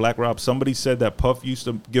Locks or Black Rob. Somebody said that Puff used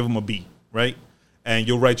to give him a beat, right? And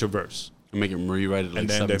you'll write your verse. And make him rewrite it like And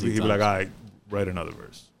then 17 he'd be times. like, all right, write another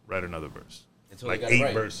verse. Until Like they got it 8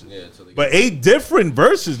 right. verses. Yeah, until they got But 8 different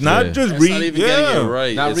verses, not Yeah. just It's not even getting it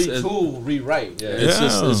right. Not It's- retool, rewrite. Yeah. It's Yeah.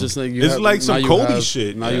 just like you It's have, like now some you Kobe have-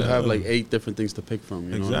 shit. Now you Yeah. have like 8 different things to pick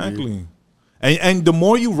from. You know what I Exactly. mean? And the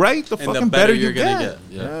more you write, the And the fucking better better you you're gonna get.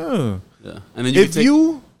 get. Yeah. Yeah. And then you If could take,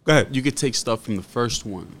 you go ahead, you could take stuff from the first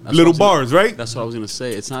one. That's little what I was bars, right? That's what I was gonna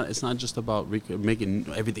say. It's not just about making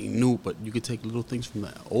everything new, but you could take little things from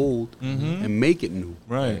the old and make it new.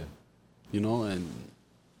 Right. You know, and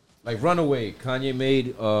Like Runaway, Kanye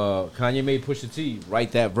made Pusha T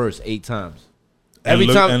write that verse 8 times. And Every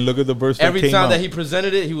look, time, and look at the verse. every that came time out. that he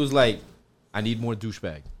presented it, he was like, "I need more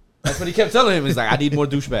douchebag." That's what he kept telling him. He's like, "I need more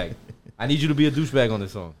douchebag. I need you to be a douchebag on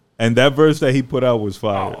this song." And that verse that he put out was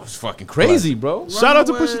fire. Oh, it's fucking crazy, bro. Shout out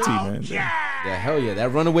to Runaway. Pusha T, man. Yeah, hell yeah.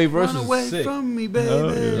 That Runaway verse run is away sick. from me, baby.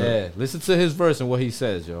 Oh, yeah. Yeah, listen to his verse and what he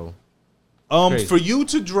says, yo. Crazy. For you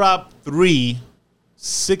to drop 3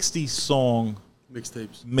 60-song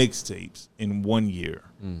Mixtapes mixtapes in 1 year,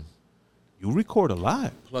 you record a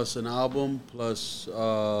lot. plus an album plus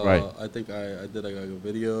Right. I think I did like a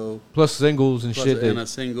video Plus singles and plus shit. and that- a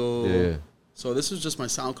single. Yeah. So this is just my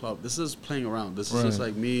SoundCloud. This is playing around. This is just Right.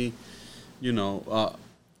 like me, you know.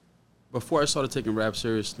 Before I started taking rap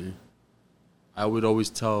seriously, I would always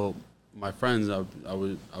tell my friends. I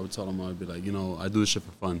would tell them, I'd be like, you know, I do this shit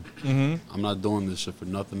for fun. Mm-hmm. I'm not doing this shit for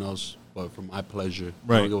nothing else but for my pleasure.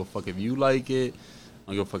 I Right. don't give a fuck if you like it. I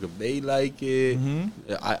don't give a fuck if they like it.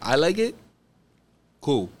 Mm-hmm. I like it.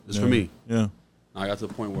 Cool. It's for me. Yeah. I got to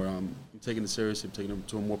the point where I'm taking it seriously. I'm taking it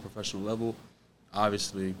to a more professional level.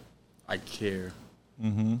 Obviously, I care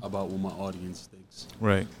about what my audience thinks.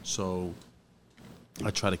 Right. So I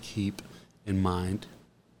try to keep in mind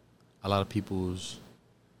a lot of people's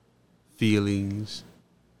feelings.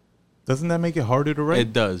 Doesn't that make it harder to write?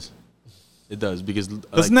 It does. It does because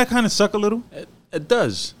Doesn't that kind of suck a little? it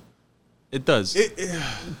does. It does.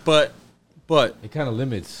 But it kind of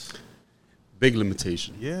limits. big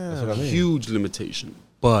limitation. Yeah. That's what I mean. Huge limitation.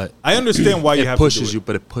 But I understand why you have pushes to do you,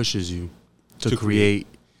 but it pushes you to create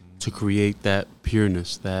that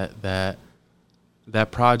pureness, that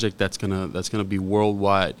project that's gonna be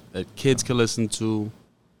worldwide, that kids can listen to,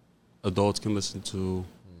 adults can listen to,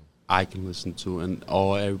 I can listen to, and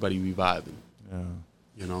everybody be vibing. Yeah.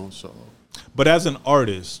 You know, so. But as an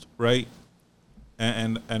artist, right?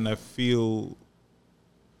 And I feel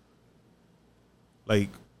like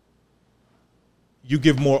you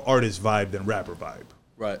give more artist vibe than rapper vibe.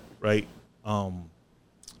 Right. Right?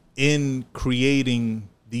 In creating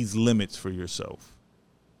these limits for yourself,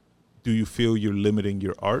 do you feel you're limiting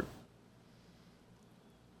your art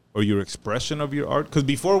or your expression of your art? Because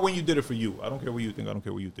before, when you did it for you, I don't care what you think, I don't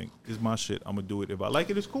care what you think. It's my shit. I'm going to do it. If I like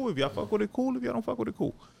it, it's cool. If y'all fuck with it, cool. If y'all don't fuck with it,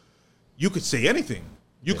 cool. You could say anything.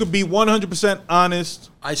 You could be 100%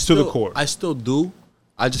 honest to the core. I still do.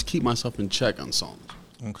 I just keep myself in check on songs.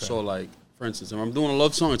 Okay. So, like, for instance, if I'm doing a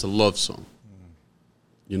love song, it's a love song.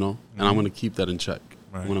 You know? And I'm going to keep that in check.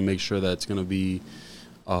 Right. I'm going to make sure that it's going to be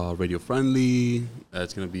radio friendly. That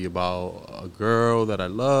it's going to be about a girl that I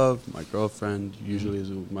love. My girlfriend usually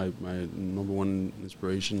is my number one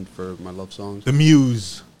inspiration for my love songs. The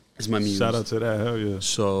muse. It's my muse. Shout out to that. Hell yeah.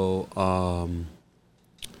 So,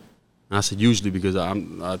 and I said usually because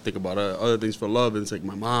I think about other things for love, and it's like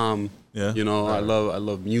my mom. Yeah. You know, Right. I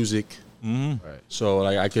love music. Mm-hmm. Right. So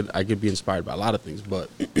like I could be inspired by a lot of things, but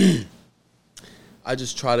I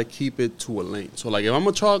just try to keep it to a lane. So like if I'm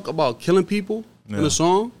gonna talk about killing people in Yeah. a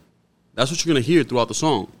song, that's what you're gonna hear throughout the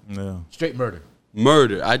song. Yeah. Straight murder.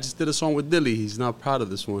 Murder. I just did a song with Dilly. He's not proud of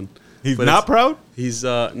this one. He's But not it's- proud? He's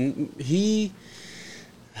he.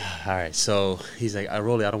 All right, so he's like, I don't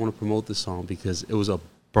want to promote this song because it was a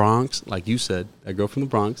Bronx, like you said, a girl from the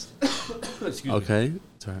Bronx. Excuse me. Okay,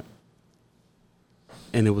 it's all right.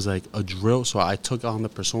 And it was like a drill, so I took on the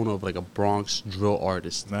persona of like a Bronx drill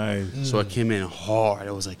artist. Nice. So I came in hard.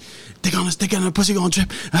 It was like, dick on this, dick on the pussy gonna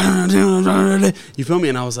trip. You feel me?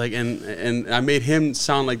 And I was like, and I made him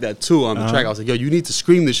sound like that too on the track. I was like, yo, you need to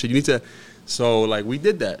scream this shit. You need to. So like we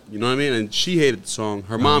did that, you know what I mean? And she hated the song.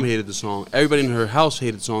 Her mom hated the song. Everybody in her house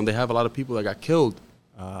hated the song. They have a lot of people that got killed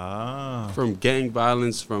from gang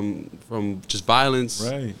violence, from just violence,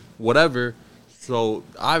 Right. whatever. So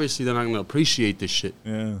obviously they're not gonna appreciate this shit.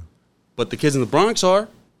 Yeah. But the kids in the Bronx are.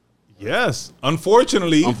 Yes.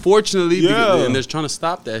 Unfortunately. Unfortunately, Yeah. and they're trying to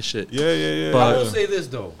stop that shit. Yeah. But- I will say this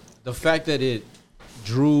though: the fact that it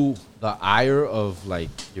drew the ire of like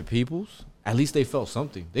your peoples, at least they felt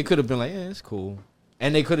something. They could have been like, "Yeah, it's cool,"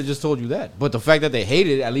 and they could have just told you that. But the fact that they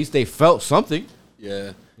hated it, at least they felt something.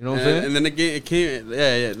 Yeah. You know what I'm saying? And then again, it came.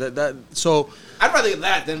 Yeah. So I'd rather get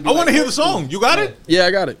that than. Be I want to like, hear the song. You got it? yeah,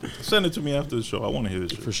 I got it Send it to me after the show. I want to hear this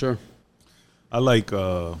shit. for sure. I like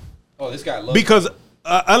Oh, this guy loves. because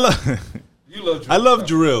I love you love. I love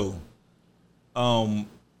drill. How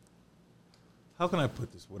can I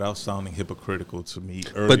put this without sounding hypocritical to me?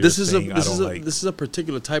 But this is saying I don't like this is a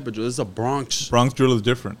particular type of drill. This is a Bronx drill is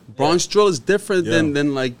different. Bronx drill is different Yeah.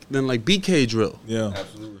 than like BK drill. Yeah,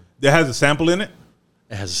 Absolutely. That has a sample in it.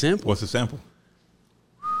 It has a sample. What's the sample?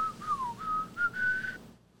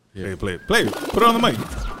 Yeah. Hey, play it. Put it on the mic.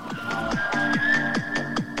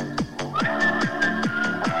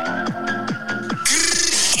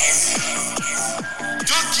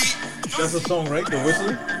 That's the song, right? The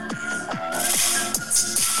whistling.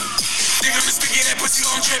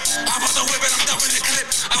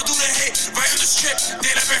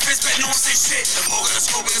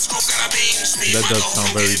 That does sound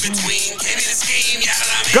very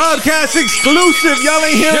Godcast exclusive. Y'all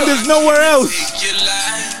ain't hearing this nowhere else.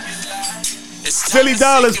 Philly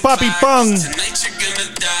Dollars, Papi Pung.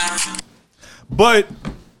 But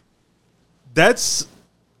that's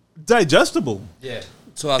digestible. Yeah.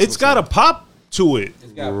 So that's It's got a pop to it.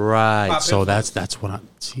 It's got right. pop So influence. that's what I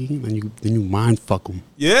see. Then you mind fuck them.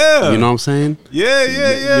 Yeah. You know what I'm saying? Yeah.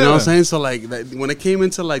 You know what I'm saying? So like when it came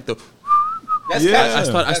into like the. That's Yeah. catchy. I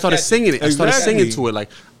started That's catchy. singing it. I started Exactly. singing to it like,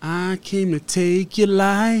 I came to take your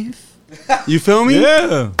life. You feel me?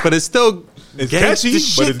 Yeah. But it's still It's gangsta catchy, but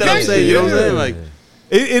shit it's that I'm gangsta, saying. You know what I'm yeah. saying? Like,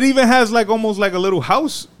 It even has like almost like a little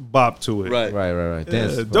house bop to it. right. Right. Yeah,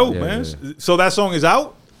 Dance. dope, Yeah, man. yeah. So that song is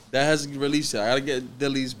out? That has to release it. I gotta get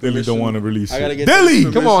Dilly's Dilly permission. don't want to release I gotta it. get Dilly!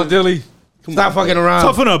 Dilly's Come on, permission. Dilly. Stop on, fucking around.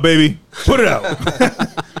 Toughen up, baby. Put it out.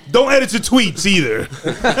 Don't edit your tweets either.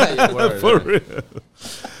 Yeah, word, For word. real.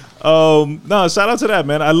 No, shout out to that,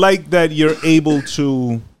 man. I like that you're able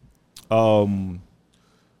to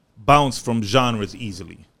bounce from genres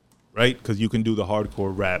easily, right? Because you can do the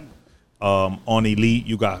hardcore rap. On Elite,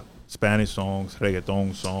 you got Spanish songs,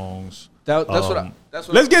 reggaeton songs. That's what.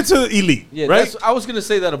 Let's get to Elite. Yeah, right. I was gonna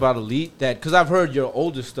say that about Elite. That because I've heard your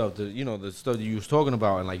older stuff. The stuff that you was talking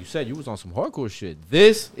about, and like you said, you was on some hardcore shit.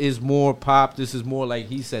 This is more pop. This is more like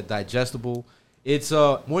he said, digestible. It's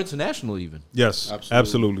more international even. Yes,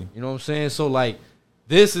 absolutely. You know what I'm saying? So like,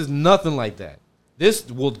 this is nothing like that. This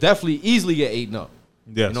will definitely easily get eaten up.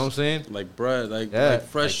 Yes. You know what I'm saying? Like bread, like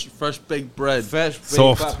fresh baked bread. Fresh, baked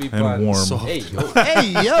soft Papi and pan. warm. Soft. Hey,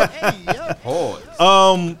 yo. Hey, yo.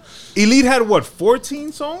 Pause. Elite had what,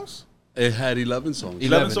 14 songs? It had 11 songs.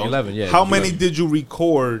 11 songs? 11, yeah. How many did you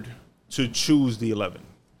record to choose the 11?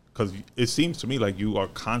 Because it seems to me like you are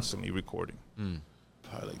constantly recording.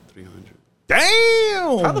 Probably like 300.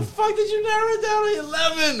 Damn. How the fuck did you narrow it down to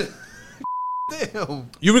 11? Damn.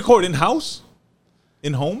 You record in house?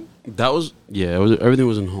 In home? That was everything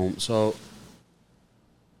was in home. So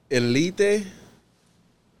Elite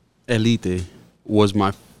was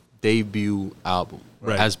my debut album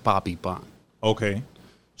as Papi Pan. Okay.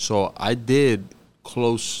 So I did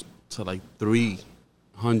close to like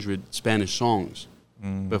 300 Spanish songs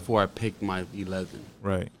before I picked my 11.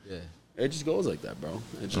 Right. Yeah. It just goes like that, bro.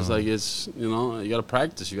 It's just like it's, you got to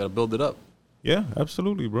practice. You got to build it up. Yeah,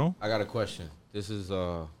 absolutely, bro. I got a question. This is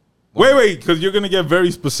Wait, because you're gonna get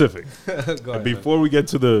very specific. Go ahead, Before we get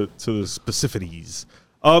to the specificities.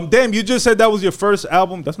 Damn, you just said that was your first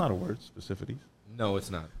album. That's not a word, specificities. No, it's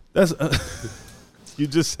not. That's you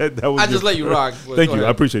just said that was I just let you rock. Thank you. I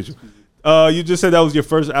appreciate you. You just said that was your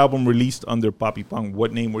first album released under Papi Pan.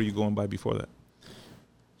 What name were you going by before that?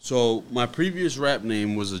 So my previous rap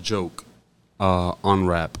name was a joke on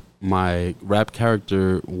rap. My rap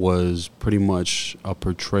character was pretty much a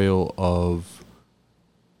portrayal of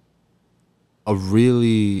a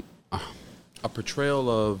portrayal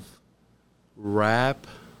of rap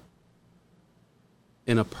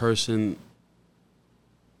in a person.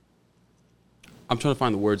 I'm trying to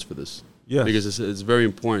find the words for this. Yes. Because it's very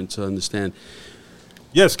important to understand.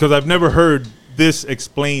 Yes, because I've never heard this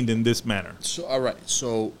explained in this manner. So, all right.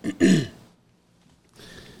 So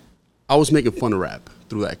I was making fun of rap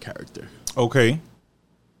through that character. Okay.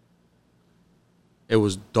 It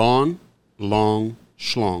was Dawn Long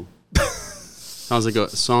Schlong. Sounds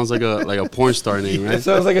like a porn star name, right? It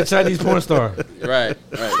sounds like a Chinese porn star. Right.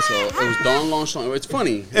 So it was Dawn Long Schlong. It's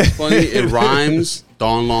funny. It rhymes.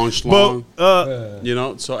 Dawn Long Schlong.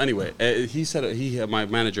 But So anyway, he said my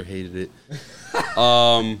manager hated it.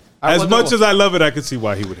 as much as I love it, I could see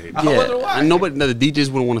why he would hate it. I wonder why. And nobody, the DJs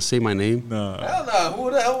wouldn't want to say my name. Nah. Hell no.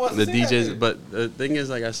 Who the hell wants The to see DJs, that? but the thing is,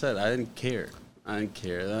 like I said, I didn't care.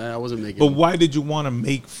 I wasn't making. But why did you want to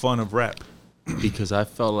make fun of rap? Because I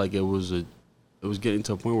felt like it was getting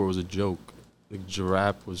to a point where it was a joke. Like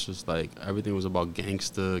rap was just like everything was about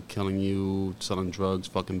gangsta, killing you, selling drugs,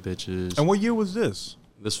 fucking bitches. And what year was this?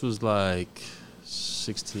 This was like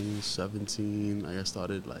 16, 17. I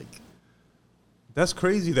started like That's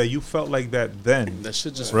crazy that you felt like that then. that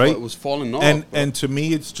shit just Right? was falling off. And to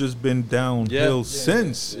me, it's just been downhill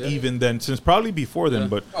since even then, since probably before then,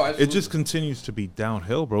 but it just continues to be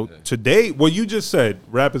downhill, bro. Today, what you just said,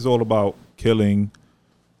 rap is all about killing,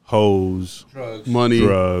 hoes, money.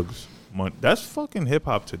 drugs, money. That's fucking hip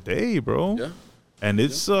hop today, bro. Yeah. And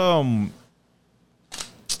it's in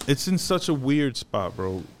such a weird spot,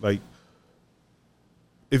 bro. Like,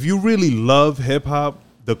 if you really love hip hop,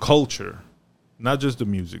 the culture, not just the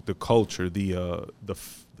music, the culture, the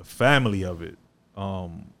family of it,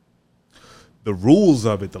 the rules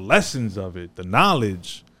of it, the lessons of it, the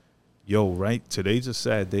knowledge. Yo, right? Today's a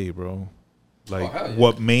sad day, bro. Like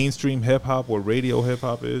what mainstream hip hop, what radio hip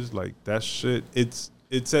hop is, like that shit. It's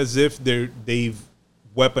as if they've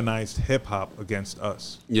weaponized hip hop against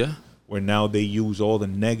us. Yeah. Where now they use all the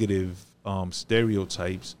negative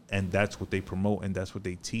stereotypes, and that's what they promote and that's what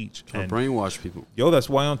they teach. To And brainwash people. yo, that's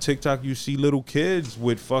why on TikTok you see little kids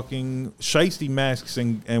with fucking shiesty masks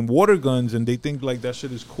and water guns, and they think like that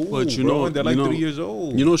shit is cool. But you bro, know, and they're like 3 years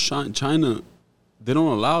old. You know, China, they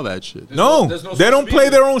don't allow that shit. No, there's no they don't social play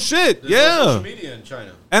media. their own shit. There's no social Yeah. media in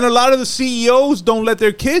China. And a lot of the CEOs don't let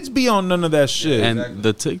their kids be on none of that shit. And Exactly.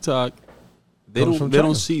 the TikTok, they Comes from don't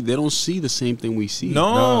China. see the same thing we see.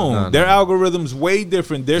 No, their algorithm's way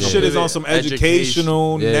different. Their shit is on some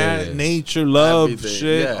educational, Yeah. nature, love Everything,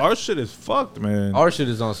 shit. yeah. Our shit is fucked, man. Our shit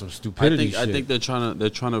is on some stupidity I shit. think they're trying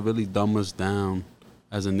to really dumb us down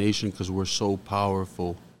as a nation because we're so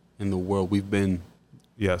powerful in the world. We've been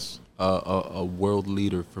Yes. a world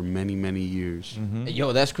leader for many, many years.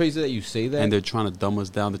 Yo, that's crazy that you say that. And they're trying to dumb us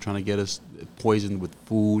down. They're trying to get us poisoned with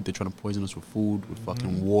food. They're trying to poison us with food, with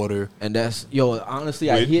fucking water. And that's, yo, honestly,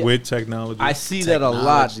 I hear with technology. I see that a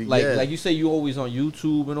lot. Like yeah. like you say, you always on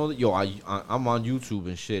YouTube and all that. Yo, I'm on YouTube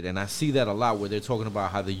and shit, and I see that a lot where they're talking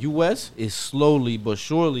about how the U.S. is slowly but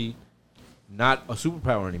surely not a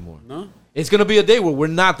superpower anymore. No, It's gonna be a day where we're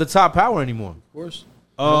not the top power anymore. of course.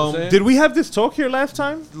 You know what I'm saying? Did we have this talk here last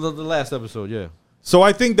time? The last episode, yeah. So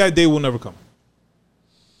I think that day will never come.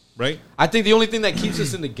 Right? I think the only thing that keeps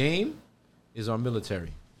us in the game is our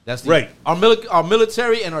military. That's Right. Our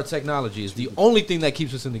military and our technology is the only thing that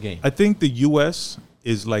keeps us in the game. I think the U.S.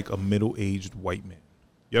 is like a middle-aged white man.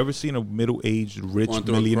 You ever seen a middle-aged, rich, Going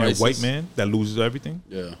through a millionaire crisis. white man that loses everything?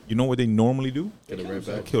 Yeah. You know what they normally do? Get it right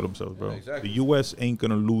back. Kill themselves, bro. Yeah, exactly. The U.S. ain't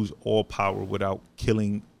going to lose all power without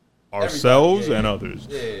killing ourselves yeah, and yeah. others.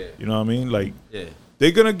 Yeah. You know what I mean? Like, Yeah.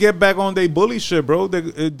 they're going to get back on their bully shit, bro.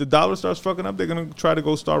 The dollar starts fucking up. They're going to try to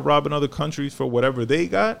go start robbing other countries for whatever they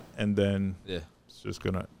got. And then it's just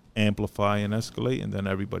going to amplify and escalate. And then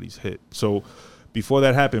everybody's hit. So before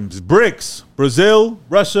that happens, BRICS, Brazil,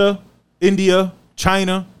 Russia, India,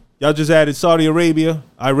 China. Y'all just added Saudi Arabia,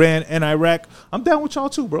 Iran, and Iraq. I'm down with y'all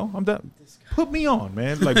too, bro. I'm down. Put me on,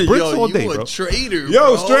 man. Like BRICS Yo, all you day, a bro. traitor,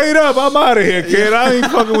 Yo, bro. straight up, I'm out of here, kid. I ain't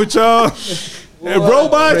fucking with y'all. And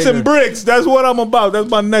robots and bricks, that's what I'm about. That's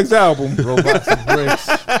my next album. Robots and bricks.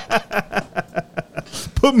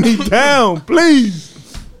 Put me down, please.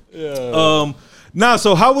 Nah,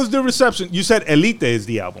 so how was the reception? You said Elite is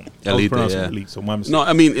the album. I was Elite, pronouncing yeah. Elite, so my mistake. No,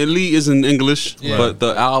 I mean, Elite is in English, Yeah. but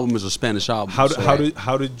the album is a Spanish album. How so-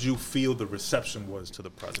 how did you feel the reception was to the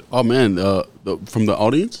project? Oh, man, from the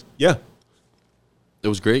audience, Yeah. it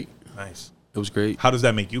was great. Nice. It was great. How does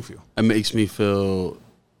that make you feel? It makes me feel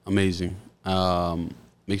amazing.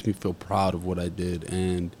 Makes me feel proud of what I did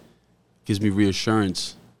and gives me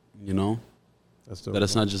reassurance, you know, That's dope, that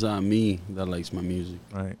it's bro. not just me that likes my music.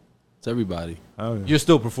 Right. It's everybody. Oh, yeah. You're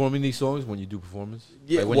still performing these songs when you do performance?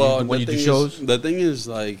 Yeah, Like when you do shows? The thing is,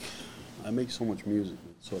 like, I make so much music.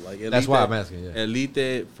 So, like, Elite, That's why I'm asking, yeah.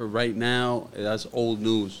 Elite, for right now, that's old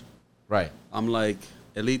news. Right. I'm like,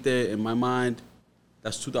 Elite, in my mind,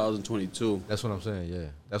 that's 2022. That's what I'm saying, yeah.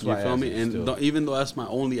 That's You why I feel asked me? you And still. even though that's my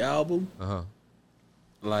only album, Uh-huh.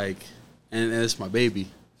 like, and it's my baby.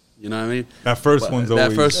 You know what I mean? That first But one's that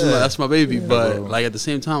always. first one, that's my baby. But bro. like at the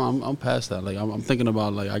same time, I'm past that. Like I'm thinking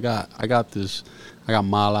about like I got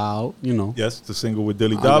Mala out. You know. Yes, the single with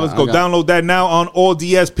Dilly I Dollars. got- Go I got- download that now on all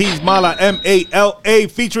DSPs. Mala, MALA,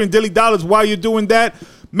 featuring Dilly Dollars. While you're doing that,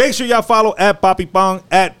 make sure y'all follow at Papi Pong,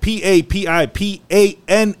 at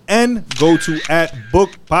PAPIPANN. Go to at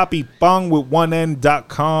Book Papi Pong with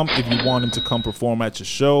 1N.com if you want him to come perform at your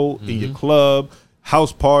show, in your club,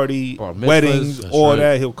 house party, Bar mitzvahs. weddings, That's all right.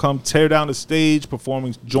 that. He'll come tear down the stage,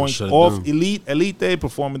 performing joints shut it off down. Elite,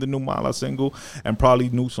 performing the new Mala single, and probably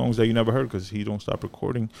new songs that you never heard because he don't stop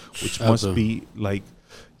recording, which must Ever. be like,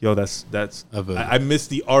 yo, that's Ever. I miss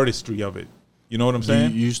the artistry of it. You know what I'm You,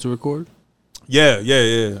 saying? you used to record? Yeah.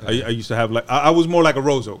 I used to have like I was more like a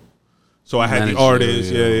Rozo. So I had Managed, the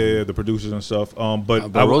artists, yeah. the producers and stuff. But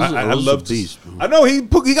but Rozo's I a love beast, bro. I know he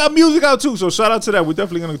got music out too. So shout out to that. We're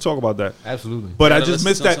definitely gonna talk about that. Absolutely. But I Gotta just listen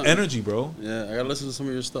miss to that something. energy, bro. Yeah, I gotta listen to some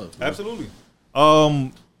of your stuff. bro. Absolutely.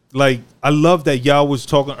 Like I love that y'all was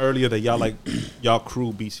talking earlier that y'all like y'all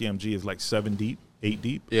crew BCMG is like 7 deep, 8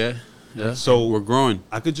 deep. Yeah. Yeah. So we're growing.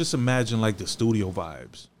 I could just imagine like the studio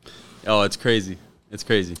vibes. Oh, it's crazy. It's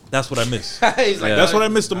crazy. That's what I miss. He's like, Yeah. That's what I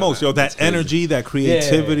miss the most, yo. That energy, that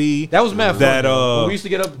creativity. That was mad fun. That though. When we used to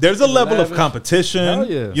get up. there's a level of lavish. competition. Hell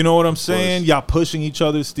yeah. You know what I'm saying? course. Y'all pushing each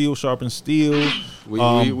other, steel sharpen steel, We-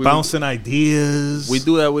 bouncing ideas. We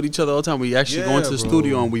do that with each other all the time. We actually go Yeah, into the bro.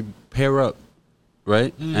 studio and we pair up,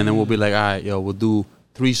 right? And then we'll be like, all right, yo, we'll do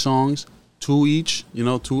 3 songs, 2 each,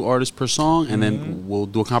 2 artists per song, and then we'll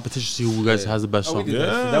do a competition, see who guys has the best Oh, we song. did Yeah.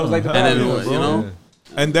 that shit. That was like the And then, Papi, you bro. know,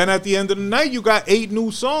 And then at the end of the night, you got 8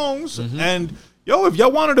 new songs. And yo, if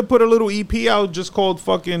y'all wanted to put a little EP out just called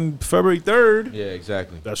fucking February 3rd, Yeah,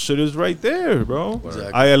 exactly. that shit is right there, bro.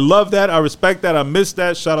 Exactly. I love that. I respect that. I miss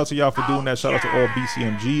that. Shout out to y'all for doing that. Shout out to all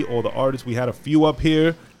BCMG, all the artists. We had a few up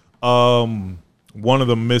here. One of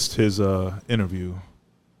them missed his interview.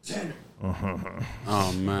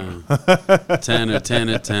 oh man, Tanner.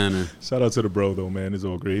 Shout out to the bro though, man. It's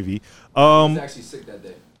all gravy. was actually sick that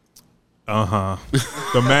day.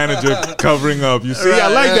 The manager covering up. You see, I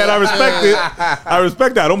like that. I respect it. I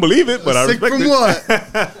respect that. I don't believe it, but I respect it.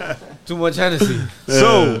 what? Too much Hennessy.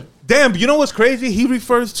 So, damn, you know what's crazy? He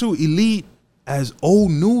refers to Elite as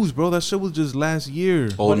old news, bro. That shit was just last year.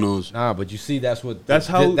 Old news. Nah, but you see, that's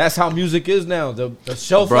how music is now. The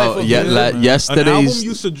shelf Bro, life of yeah, music. An yesterday's album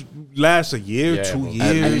used to last a year, Yeah, 2 bro.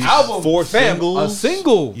 years, An album, 4 fam, singles. a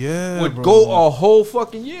single Yeah, would bro. go a whole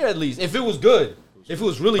fucking year at least if it was good. If it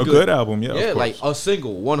was really A good. good album, yeah. Yeah, of like course. a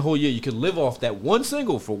single, one whole year. You could live off that one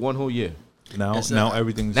single for one whole year. now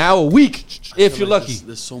everything's Now a week, if you're like lucky.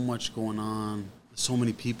 there's so much going on. There's so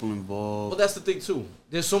many people involved. Well, that's the thing too.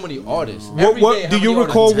 There's so many artists. What- Every what- day, do how you many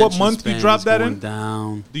recall artists? what Attention month you span dropped is that going in?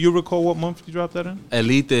 Down. Do you recall what month you dropped that in?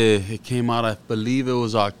 Elite, it came out. I believe it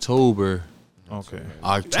was October. Okay.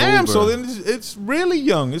 October. Damn, so then it's really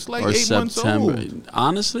young. It's like or 8 months September. old.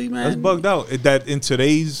 Honestly, man, That's bugged out. That in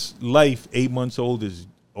today's life, 8 months old is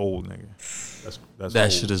old, nigga. That's that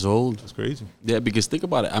old. shit is old. That's crazy. Yeah, because think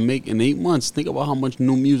about it. I make in 8 months. Think about how much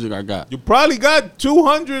new music I got. You probably got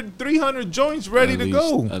 200, 300 joints ready to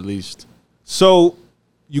go. At least. So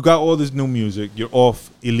you got all this new music. You're off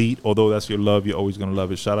Elite, although that's your love. You're always gonna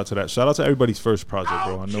love it. Shout out to that. Shout out to everybody's first project,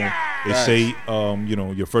 bro. I know they say,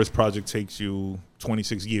 your first project takes you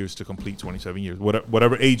 26 years to complete, 27 years,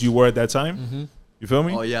 whatever age you were at that time. Mm-hmm. You feel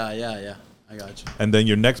me? Oh yeah. I got you. And then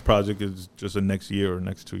your next project is just the next year or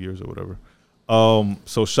next 2 years or whatever.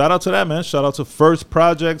 So shout out to that, man. Shout out to first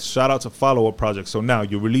projects. Shout out to follow-up projects. So now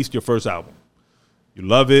you released your first album. You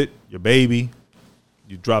love it, your baby.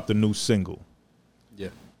 You dropped a new single. Yeah.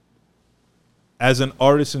 As an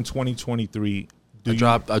artist in 2023, I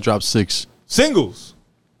dropped 6 singles.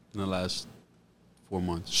 in the last 4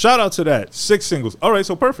 months. Shout out to that. 6 singles. All right,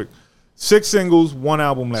 so perfect. 6 singles, 1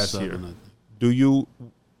 album last 7, year. I think.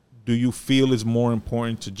 Do you feel it's more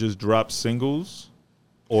important to just drop singles,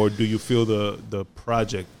 or do you feel the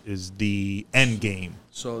project is the end game?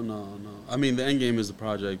 So no. I mean, the end game is the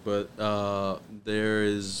project, but there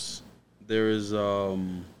is a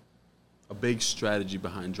big strategy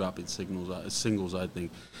behind dropping singles. I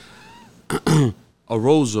think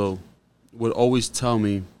Arozo would always tell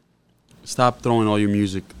me, "Stop throwing all your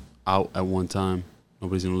music out at one time.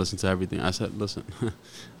 Nobody's gonna listen to everything." I said, "Listen,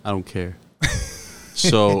 I don't care."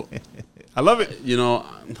 So I love it. you know,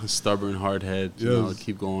 I'm a stubborn, hard head, you know, Yes.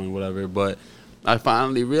 keep going, whatever. But I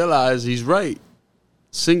finally realized he's right.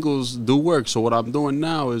 Singles do work. So what I'm doing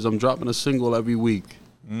now is I'm dropping a single every week.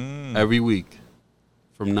 Every week.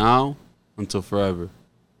 From now until forever.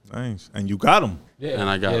 Nice. And you got them. Yeah, And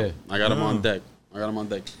I got him. I got him on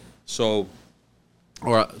deck. So,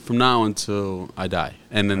 or from now until I die.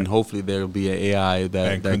 And then hopefully there'll be an AI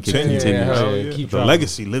that can continue. Yeah. Yeah. Keep The dropping.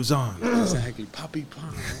 legacy lives on. Exactly. Papi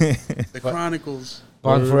Pon. The Chronicles.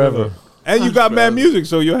 Bond forever. And you got mad music,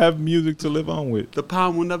 so you'll have music to live on with. The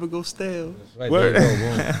pound will never go stale. Right, Word.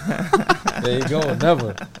 there you go,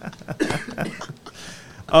 never.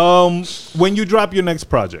 When you drop your next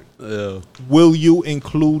project, will you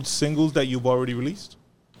include singles that you've already released?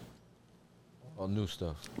 All new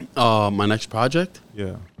stuff. My next project,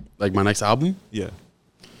 Yeah. like my next album. Yeah.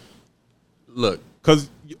 Look, Because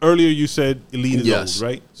earlier you said Elite is Yes. old,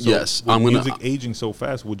 right? So Yes. with I'm gonna- music aging so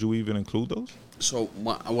fast, would you even include those? so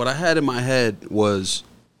what I had in my head was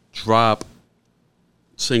drop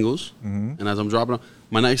singles, and as I'm dropping them,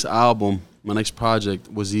 my next album, my next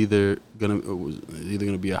project was either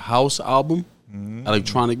gonna be a house album,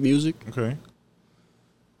 electronic music, Okay.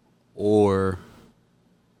 or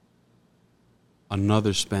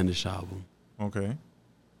another Spanish album, Okay.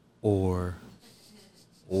 or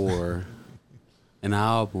an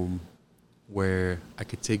album where I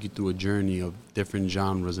could take you through a journey of different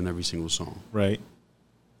genres in every single song. Right.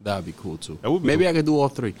 That'd be cool too. That would be Maybe cool. I could do all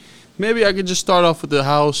 3. Maybe I could just start off with the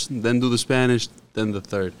house, then do the Spanish, then the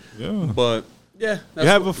third. Yeah. But yeah, You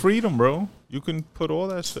have a freedom, bro. You can put all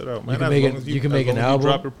that shit out, man. can as make long it- as you can make as an long as album.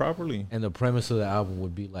 you drop it properly. And the premise of the album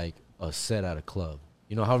would be like a set at a club.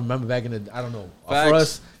 You know how remember back in the I don't know Facts. for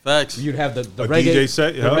us Facts. you'd have the A reggae DJ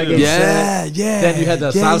set, the hell reggae yeah. set. Then you had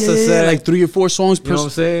the salsa set. like 3 or 4 songs You per. know what I'm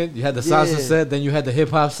saying? You had the salsa Yeah. set. Then you had the hip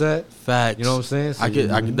hop set. Facts. You know what I'm saying? So I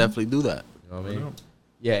could definitely do that. You know what I mean?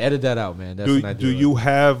 Yeah, edit that out, man. That's an idea. Do you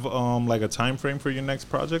have like a time frame for your next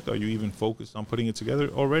project? Are you even focused on putting it together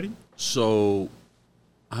already? So,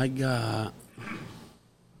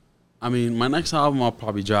 my next album I'll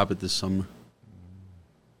probably drop it this summer.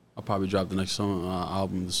 I'll probably drop the next summer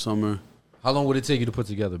album this summer. How long would it take you to put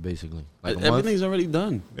together, basically? Like a month? Everything's already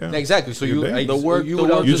done. Yeah. Exactly. So You're you there. The work- you the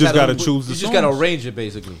would work- You just gotta choose the You just gotta songs. arrange it,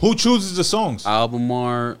 basically. Who chooses the songs? Album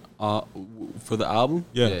art for the album.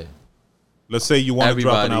 Yeah. Let's say you want to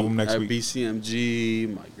drop an album next week.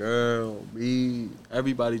 BCMG, my girl, me,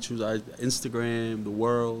 everybody choose Instagram, the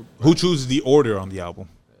world. Who chooses the order on the album?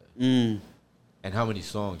 And how many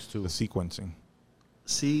songs too? The sequencing.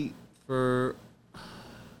 See, for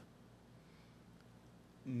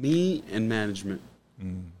me and management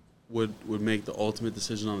would make the ultimate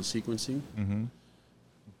decision on the sequencing.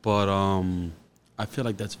 But I feel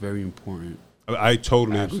like that's very important. I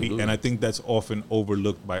totally agree, and I think that's often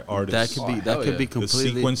overlooked by artists. That could be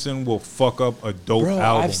completely. The sequencing will fuck up a dope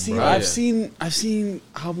album. I've seen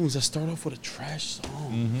albums that start off with a trash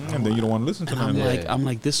song, and then you don't want to listen to them. I'm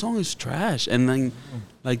like, this song is trash, and then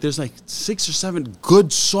like there's like 6 or 7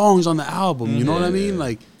 good songs on the album. You know what I mean?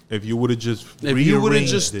 Like, if you would have just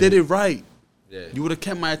did it right. Yeah. You would have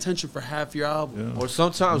kept my attention for half your album. Or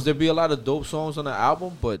sometimes there'd be a lot of dope songs on the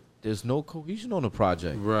album, but there's no cohesion on the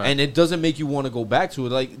project. Right. And it doesn't make you want to go back to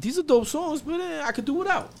it. Like, these are dope songs, but I could do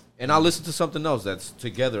without. And I'll listen to something else that's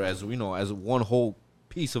together as, you know, as one whole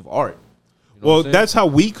piece of art. You know well, that's how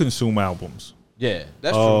we consume albums. Yeah,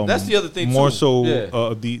 that's true. That's the other thing, more too. so,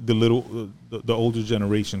 the older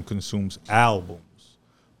generation consumes albums,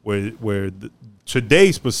 where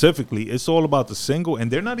today specifically, it's all about the single,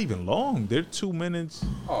 and they're not even long. They're 2 minutes.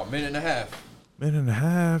 Oh, minute and a half. Minute and a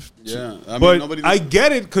half. Yeah, I mean, but I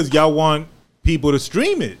get it because y'all want people to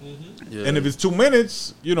stream it, Yeah. and if it's 2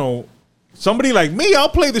 minutes, you know, somebody like me, I'll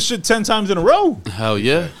play the shit 10 times in a row. Hell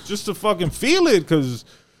yeah, just to fucking feel it,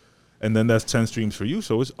 and then that's 10 streams for you.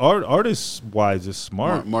 So it's artist wise, it's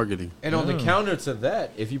smart marketing. And on the counter to that,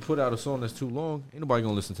 if you put out a song that's too long, ain't nobody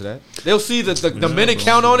gonna listen to that. They'll see the minute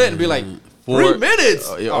count on it and be like, 3 minutes.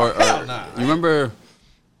 Hell nah. You remember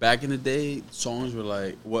back in the day, songs were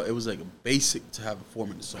like, well, it was like a basic to have a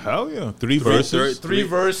 4-minute song. Hell yeah, three verses, three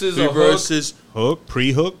verses, hook,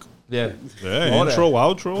 pre-hook, yeah, intro,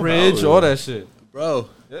 outro, bridge, all that shit, bro.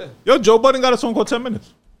 Yeah. Yo, Joe Budden got a song called 10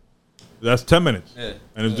 Minutes. That's 10 minutes. Yeah.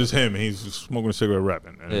 And it's just him. He's just smoking a cigarette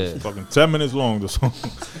rapping. And it's fucking 10 minutes long, the song.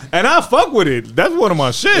 And I fuck with it. That's one of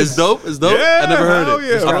my shits. It's dope. Yeah, I never heard it.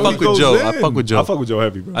 Yeah, I fuck with Joe. I fuck with Joe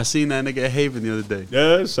heavy, bro. I seen that nigga at Haven the other day.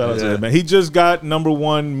 Yeah, shout out to that, man. He just got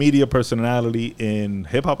 #1 media personality in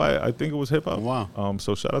hip-hop. I think it was hip-hop. Wow.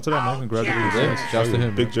 So shout out to that, man. Congratulations. Yeah. Shouts to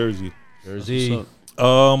him, Big man. Jersey. Jersey.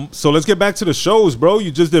 So let's get back to the shows, bro.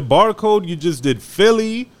 You just did Barcode. You just did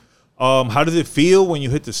Philly. How does it feel when you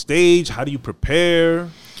hit the stage? How do you prepare?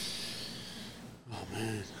 Oh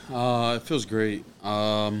man, it feels great.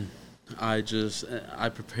 I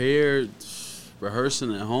prepared,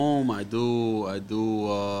 rehearsing at home. I do.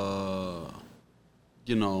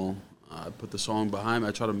 You know, I put the song behind me.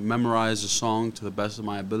 I try to memorize the song to the best of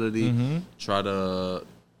my ability. Try to,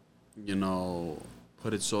 you know,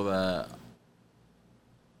 put it so that,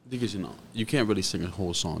 because, you know, you can't really sing a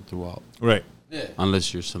whole song throughout. Right. Yeah.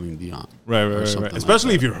 Unless you're Celine Dion. Right.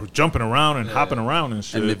 Especially if you're jumping around and hopping around and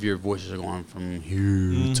shit. And if your voices are going from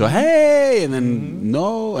here to hey, and then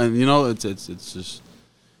no, and you know, it's just,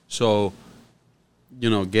 so, you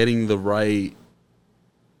know, getting the right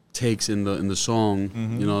takes in the song,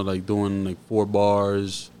 you know, like doing like 4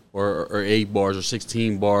 bars or 8 bars or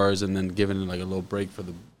 16 bars, and then giving it like a little break for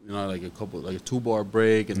the, you know, like a 2-bar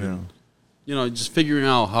break, and then, you know, just figuring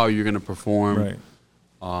out how you're gonna perform. Right.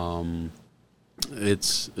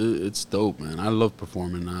 It's dope, man. I love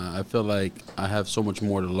performing. I feel like I have so much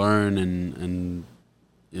more to learn, and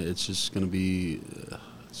it's just gonna be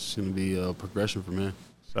a progression for me.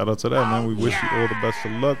 Shout out to that, man. We wish you all the best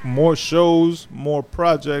of luck. More shows, more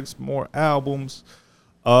projects, more albums.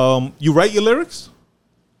 You write your lyrics?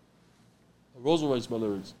 Rosa writes my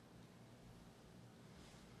lyrics.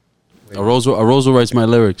 Rosa writes my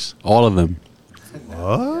lyrics, all of them.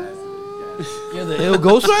 What? You're the ill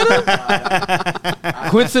ghostwriter?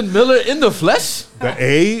 Quentin Miller in the flesh? The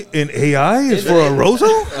A in AI is for a Rosa?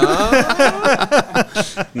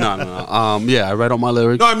 No. Yeah, I write all my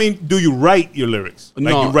lyrics. No, I mean, do you write your lyrics?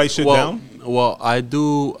 Like, you write shit down? Well, I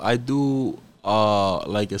do like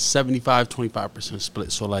a 75-25%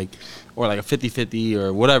 split. So like, or like a 50-50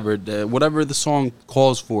 or whatever. Whatever the song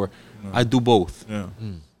calls for, I do both. Yeah.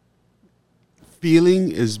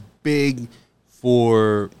 Feeling is big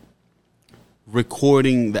for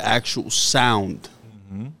recording the actual sound.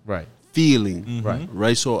 Right. Feeling.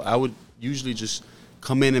 Right. So I would usually just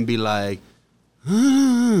come in and be like,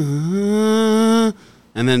 and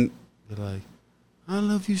then be like, I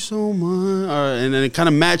love you so much, and then it kind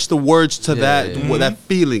of match the words to that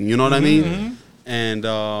feeling. You know what I mean? And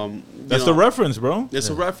that's the reference, bro. It's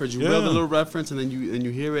a reference. You build a little reference, and then you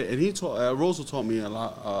hear it. And he Rosa taught me a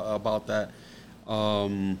lot about that.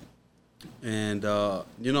 You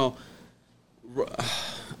know,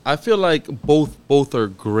 I feel like both are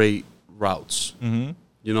great routes.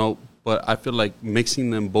 You know, but I feel like mixing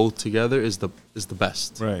them both together is the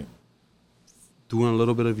best. Right. Doing a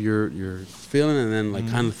little bit of your feeling, and then like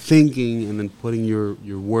kind of thinking, and then putting your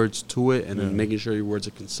words to it, and then making sure your words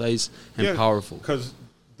are concise and powerful. Because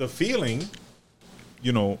the feeling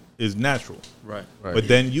is natural. Right. But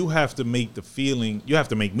then you have to make the feeling. You have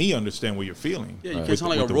to make me understand what you're feeling. Yeah, you can't sound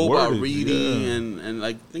like a the robot wordage, reading yeah. and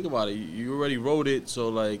like think about it. You already wrote it, so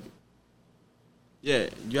like, yeah,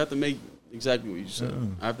 you have to make exactly what you said.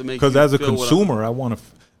 I have to make because you as a feel what consumer, I want to.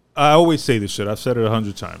 I always say this shit. I've said it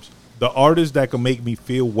 100 times. The artist that can make me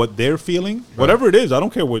feel what they're feeling, whatever it is, I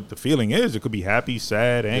don't care what the feeling is. It could be happy,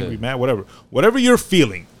 sad, angry, mad, whatever. Whatever you're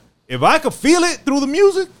feeling, if I could feel it through the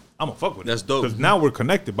music, I'm gonna fuck with it. That's dope. Because now we're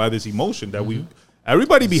connected by this emotion that we.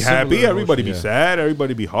 Everybody be happy, Similar everybody emotion, be sad,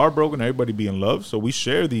 everybody be heartbroken, everybody be in love. So we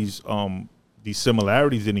share these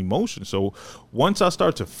similarities in emotion. So once I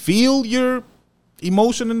start to feel your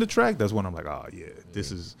emotion in the track, that's when I'm like, oh yeah,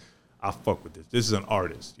 this is. I fuck with this. This is an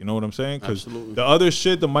artist. You know what I'm saying? Because the other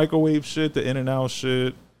shit, the microwave shit, the in and out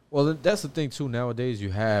shit. Well, that's the thing too. Nowadays, you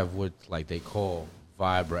have what like they call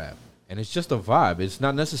vibe rap, and it's just a vibe. It's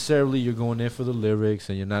not necessarily you're going there for the lyrics,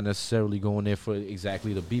 and you're not necessarily going there for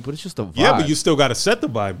exactly the beat, but it's just a vibe. Yeah, but you still got to set the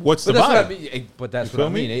vibe. What's But the that's vibe? what I mean. But that's You what I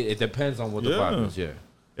feel me? mean. It depends on what the vibe is. Yeah.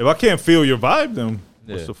 If I can't feel your vibe, then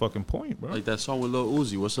what's Yeah. the fucking point, bro? Like that song with Lil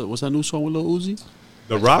Uzi. What's that new song with Lil Uzi?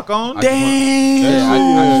 The Rock On? I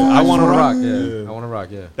I want to Wanna rock. Rock. Yeah, I want to rock.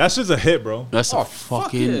 Yeah. That shit's a hit, bro. That's Oh, a fuck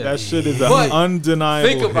fucking. yeah. That shit is an But undeniable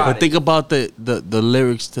think about hit. But think about the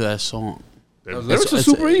lyrics to that song. The lyrics are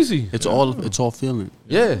super easy. It's all feeling.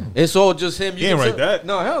 Yeah, it's all just him. He ain't can write that.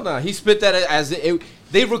 No, hell no. He spit that as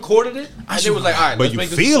they recorded it, and it was like, all right, But let's you make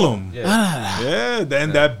this feel a song. him. Yeah. Yeah,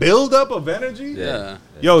 then that buildup of energy. Yeah.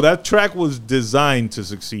 Yo, that track was designed to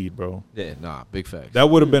succeed, bro. Yeah, nah, big facts. That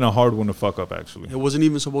would have been a hard one to fuck up, actually. It wasn't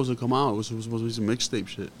even supposed to come out. It was supposed to be some mixtape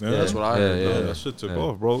shit. Yeah. That's what I Yeah, heard. yeah. Yeah, that shit took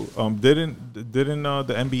off, bro. Didn't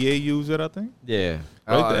the NBA use it? I think. Yeah,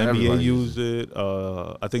 Right, the NBA everybody used it.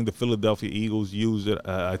 I think the Philadelphia Eagles used it.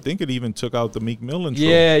 I think it even took out the Meek Mill intro.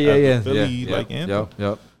 Yeah, at the yeah. Philly anthem.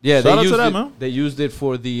 Yep. Yeah, Shout they out used to that, it. man. They used it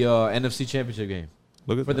for the NFC Championship game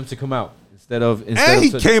Look at for that. them to come out instead of And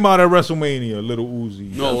he of came out at WrestleMania, Little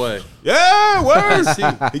Uzi. No way. Yeah,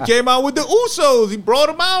 word. He came out with the Usos. He brought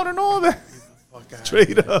them out and all that.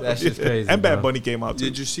 Straight up. That shit's crazy, And Bad bro. Bunny came out too.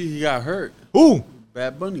 Did you see he got hurt? Who?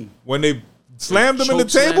 Bad Bunny. When they slammed him in the Choke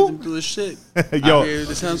slammed table? him through the shit. Yo, Out here,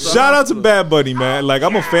 this sounds so shout out to hospital. Bad Bunny, man. Like,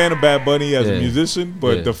 I'm a fan of Bad Bunny as a Yeah. musician,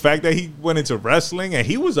 but Yeah. the fact that he went into wrestling and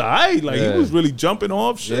he was alright, like Yeah. he was really jumping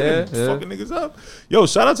off shit and Yeah, yeah. fucking niggas up. Yo,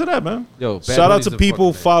 shout out to that, man. Yo, Bad shout out Bunny's to the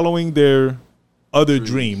people fucking man. following their other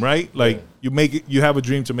dream, right? Like Yeah. you make it, you have a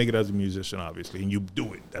dream to make it as a musician, obviously, and you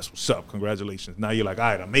do it. That's what's up. Congratulations. Now you're like, all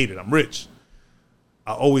right, I made it. I'm rich.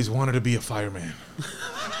 I always wanted to be a fireman.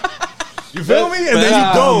 You feel me? And then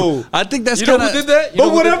you go. I think that's You know kind who of. did that? You But know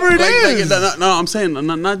who whatever did- it is. No, I'm saying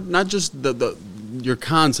not just the your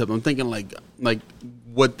concept. I'm thinking like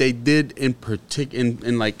what they did in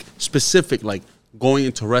in like specific, like going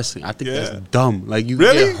into wrestling. I think Yeah. that's dumb. Like you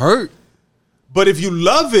Really? get hurt. But if you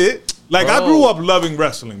love it, like I Bro. grew up loving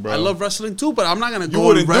wrestling, bro. I love wrestling too, but I'm not gonna You go and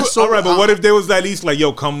wouldn't do it. wrestle. All right, but what if there was at least like,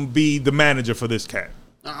 yo, come be the manager for this cat?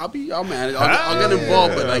 I'll manage. I'll get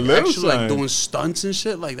involved, but like little actually like son. doing stunts and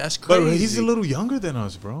shit, like that's crazy. But he's a little younger than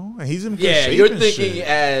us, bro, and he's in good Yeah, shape you're and thinking shit.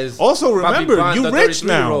 as Also, Papi remember, Bond, you the rich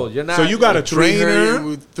 33-year-old. now, You're not, so you got a trainer.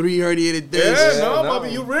 with 3 herniated discs. Yeah, no, no.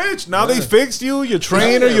 Bobby, you rich. Now they fixed you. Your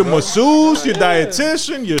trainer, your masseuse, your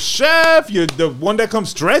dietitian, your chef, you're the one that comes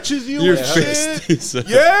stretches you. You're and fixed. shit.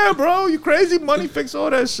 Yeah, bro, you crazy. Money fix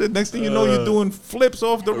all that shit. Next thing you know, you're doing flips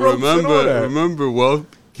off the ropes and all that. Remember, wealth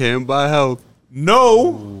can buy health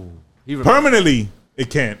No, He remember- permanently it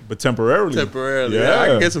can't, but temporarily. temporarily. Yeah. I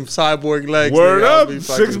can get some cyborg legs. Word nigga. I'll up. be 6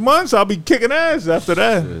 fucking months, I'll be kicking ass after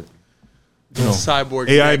that. cyborg.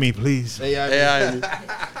 AI leg. me, please. AI.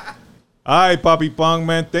 All right, Papi Pong,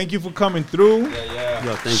 man. Thank you for coming through. Yo,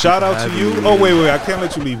 thank Shout you for out to having you. me, Oh, man. wait. I can't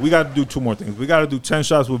let you leave. We got to do 2 more things. We got to do 10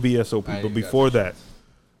 shots with VSOP. But before that,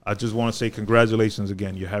 I just want to say congratulations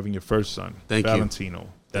again. You're having your first son, Thank you. Valentino.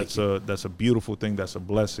 That's a beautiful thing. That's a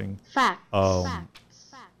blessing. Facts.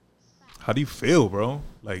 How do you feel, bro?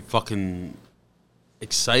 Like, Fucking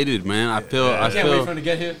excited, man. I feel. I can't wait for him to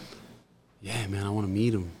get here. Yeah, man. I want to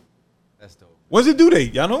meet him. That's dope. when's the due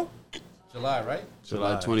date? Y'all know? July, right?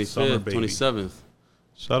 July summer 25th, baby. 27th.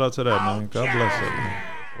 Shout out to that, man. God bless that, man.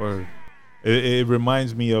 Word. It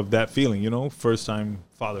reminds me of that feeling, first time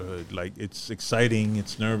fatherhood. Like, it's exciting,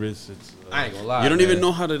 it's nervous. It's I ain't gonna lie. You don't man. even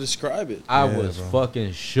know how to describe it. I was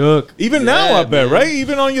fucking shook. even now, I bet, man. right?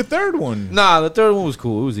 Even on your third one. Nah, the third one was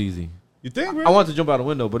cool. It was easy. You think, I wanted to jump out the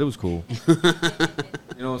window, but it was cool. You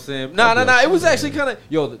know what I'm saying? Nah. It was actually kind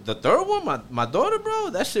of the third one. My daughter,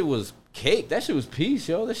 bro. That shit was cake. That shit was peace,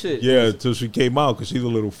 yo. That shit. Yeah, until she came out because she's a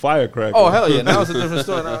little firecracker. Oh hell yeah! Now it's a different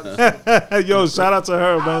story. Now Yo, shout out to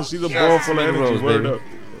her, man. She's a ball full of Sneaker energy. Rose, Word baby. up.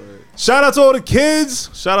 Shout out to all the kids.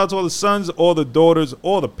 Shout out to all the sons, all the daughters,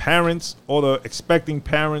 all the parents, all the expecting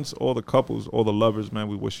parents, all the couples, all the lovers, man.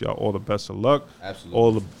 We wish y'all all the best of luck.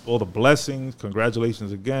 Absolutely. All the blessings.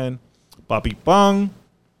 Congratulations again. Papi Pang.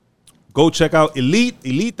 Go check out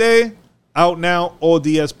Elite. Out now, all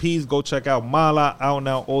DSPs. Go check out Mala. Out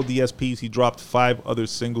now, all DSPs. He dropped 5 other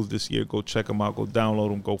singles this year. Go check him out. Go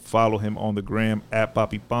download him. Go follow him on the gram at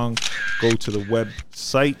Papi Pang. Go to the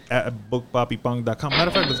website at bookpapipang.com. Matter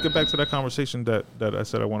of fact, let's get back to that conversation that I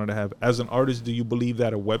said I wanted to have. As an artist, do you believe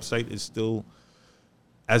that a website is still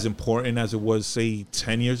as important as it was, say,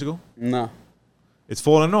 10 years ago? Nah. It's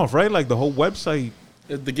falling off, right? Like the whole website.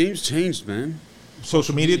 The game's changed, man.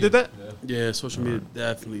 Social media did that? Yeah, social media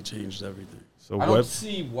definitely changed everything. So I don't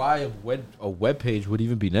see why a web page would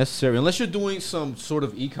even be necessary unless you're doing some sort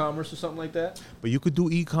of e-commerce or something like that. But you could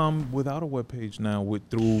do e-com without a web page now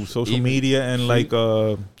through social media and like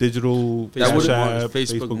digital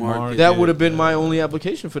Facebook Market. That would have been my only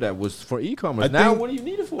application for that was for e-commerce. Now what do you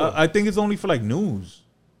need it for? I think it's only for like news.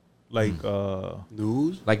 Like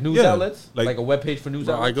news? Like news outlets? Like a webpage for news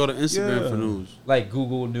outlets? I go to Instagram for news. Like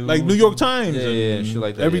Google News. Like New York Times. Yeah, shit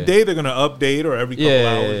like that. Every day they're going to update or every couple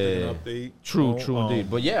hours they're going to update. True indeed.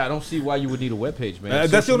 But yeah, I don't see why you would need a webpage, man.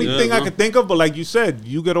 That's the only thing I could think of. But like you said,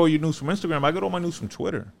 you get all your news from Instagram. I get all my news from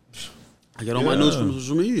Twitter. I get all my news from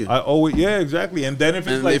social media. Exactly. And then if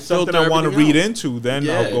it's like something I want to read into, then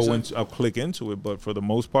I'll click into it. But for the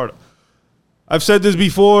most part, I've said this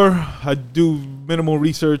before. I do minimal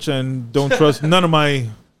research and don't trust none of my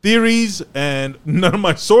theories and none of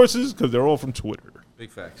my sources because they're all from Twitter.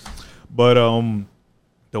 Big facts. But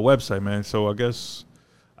the website, man. So I guess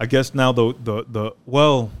now the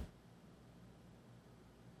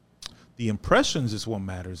impressions is what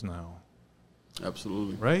matters now.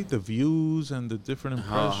 Absolutely. Right? The views and the different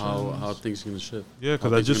impressions. How things can shift. Yeah,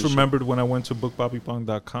 because I just remembered when I went to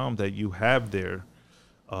bookpapipang.com that you have there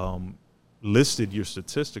listed your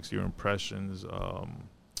statistics, your impressions,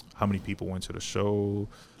 how many people went to the show.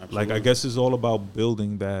 Absolutely. Like, I guess it's all about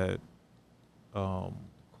building that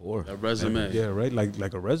core. That resume. Yeah, right?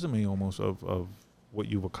 Like a resume almost of what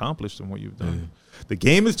you've accomplished and what you've done. The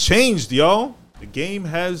game has changed, y'all. The game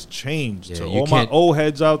has changed. So all my old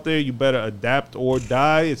heads out there, you better adapt or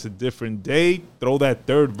die. It's a different day. Throw that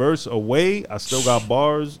third verse away. I still got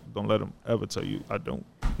bars. Don't let them ever tell you I don't.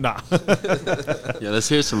 Nah. Yeah, let's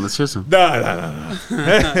hear some. Nah.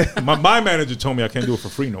 My manager told me I can't do it for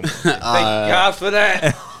free no more. Thank God for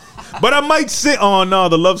that. But I might sit on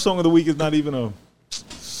the love song of the week is not even a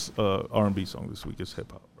R&B song this week. It's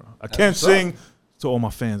hip hop, bro. I can't sing. To all my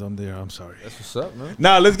fans, I'm there. I'm sorry. That's what's up, man.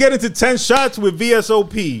 Now, let's get into 10 shots with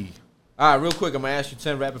VSOP. All right, real quick, I'm going to ask you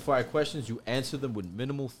 10 rapid-fire questions. You answer them with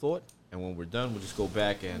minimal thought, and when we're done, we'll just go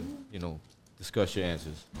back and, discuss your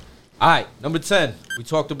answers. All right, number 10. We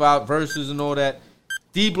talked about verses and all that.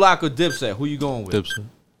 D-Block or Dipset? Who you going with? Dipset.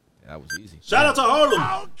 Yeah, that was easy. Shout out to Harlem.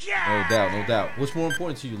 No doubt. What's more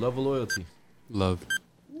important to you, love or loyalty? Love.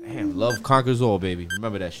 Damn, love conquers all, baby.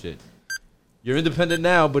 Remember that shit. You're independent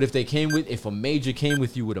now, but if a major came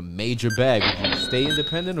with you with a major bag, would you stay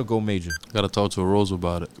independent or go major? Gotta talk to a Rose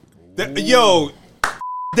about it. Yo,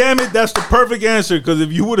 damn it, that's the perfect answer. Because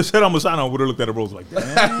if you would have said I'm a sign, I would have looked at a Rose like,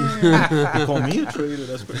 damn, you call me a traitor?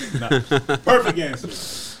 That's crazy. Nah. Perfect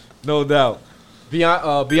answer. No doubt.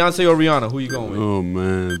 Beyonce or Rihanna? Who you going with? Oh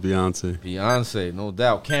man, Beyonce. Beyonce, no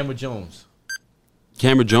doubt. Cam or Jones?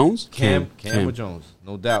 Cameron Jones? Cam or Jones?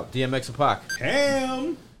 No doubt. DMX or Pac?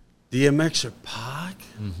 Cam. DMX or Pac?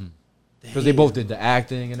 Because they both did the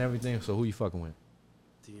acting and everything. So who you fucking with?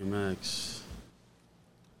 DMX.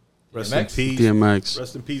 Rest in peace. DMX.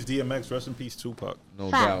 Rest in peace, DMX. Rest in peace, Tupac. No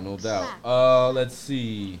doubt. Let's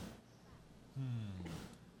see.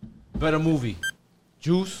 Better movie,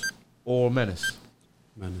 Juice or Menace?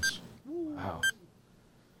 Menace. Wow.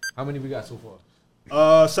 How many we got so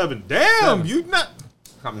far? 7. Damn, 7. you not.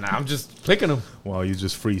 I'm just picking them. Wow, you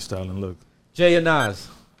just freestyling. Look. Jay or Nas?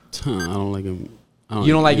 I don't like him.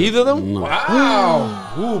 You don't like either of them? No.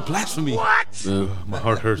 Wow. Ooh, blasphemy. What? My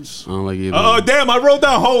heart hurts. I don't like either. Oh, damn, I wrote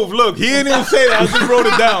down Hove. Look, he didn't even say that. I just wrote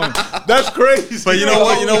it down. That's crazy. But you know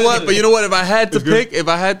what? If I had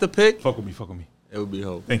to pick, fuck with me. It would be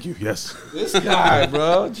Hove. Thank you. Yes. This guy,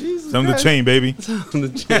 bro. Jesus. Send the chain, baby. On the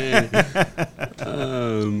chain.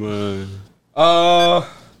 Oh man.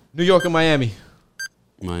 New York or Miami?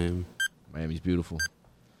 Miami. Miami's beautiful.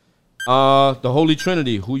 The Holy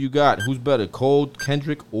Trinity. Who you got? Who's better, Cole,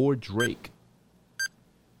 Kendrick, or Drake?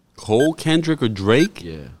 Cole, Kendrick, or Drake?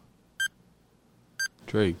 Yeah.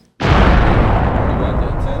 Drake.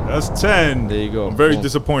 That's That's 10. There you go. I'm very Boom.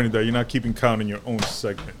 disappointed that you're not keeping count in your own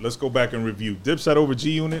segment. Let's go back and review. Dipset over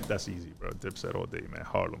G Unit. That's easy, bro. Dipset all day, man.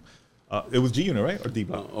 Harlem. It was G Unit, right? Or D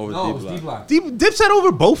Block? Over No, it was D-Block. D-Block. Dipset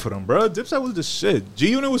over both of them, bro. Dipset was the shit. G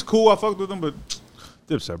Unit was cool. I fucked with them, but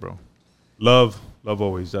Dipset, bro. Love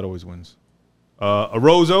always. That always wins.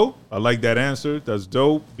 Arozo, I like that answer. That's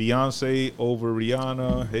dope. Beyonce over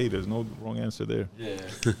Rihanna. Hey, there's no wrong answer there. Yeah.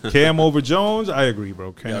 Cam over Jones. I agree,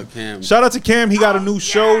 bro. Cam. Yeah, Cam. Shout out to Cam. He got a new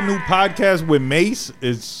show, new podcast with Mace.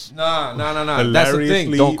 It's Nah. That's the thing.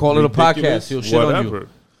 hilariously Don't call it a ridiculous. podcast. He'll shit on Whatever. you.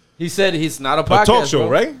 He said it's not a podcast. talk show, bro.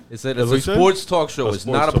 right? He said That's it's what a he said? sports talk show. A It's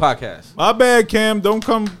sports not a talk. podcast. My bad, Cam. Don't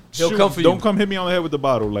come. He'll come for Don't you. come hit me on the head with the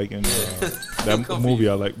bottle like in that come for movie you.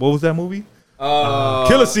 I like. What was that movie?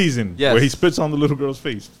 Killer Season, yes. where he spits on the little girl's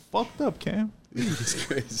face. Fucked up, Cam. It's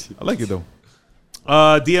crazy. I like it though.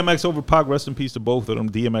 DMX over Pac. Rest in peace to both of them.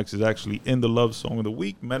 DMX is actually in the love song of the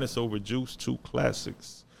week. Menace over Juice. 2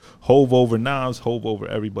 classics. Hove over Nas. Hove over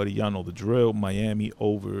everybody. Y'all know the drill. Miami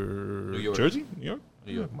over New York. Jersey. New York.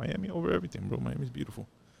 New York. Yeah, Miami over everything, bro. Miami's beautiful.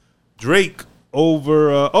 Drake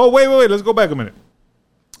over. Wait. Let's go back a minute.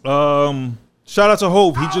 Shout out to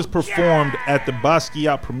Hove. He just performed at the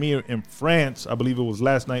Basquiat premiere in France. I believe it was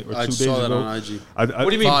last night or 2 I days saw that ago. on IG. What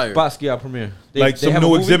do you mean Fire. Basquiat premiere? Like they some have a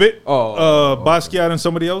new movie? exhibit. Oh, Basquiat and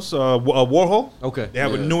somebody else. Warhol. okay. They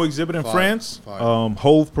have a Yeah. new exhibit in Fire. France. Fire.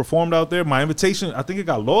 Hove performed out there. My invitation, I think it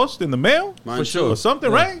got lost in the mail Mine For too. sure. or something,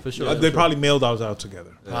 Yeah, right? for sure. They probably mailed ours out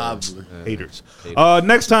together. Probably. Haters. Haters.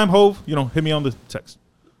 Next time, Hove, hit me on the text.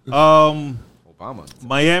 Obama.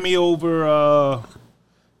 Miami over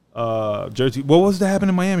Jersey. What was that happening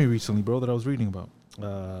in Miami recently, bro, that I was reading about?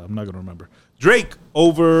 I'm not going to remember. Drake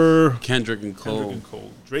over Kendrick and Cole. Kendrick and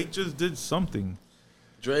Cole. Drake just did something.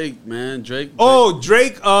 Drake, man. Drake. Oh,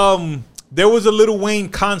 Drake, there was a Lil Wayne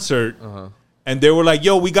concert, and they were like,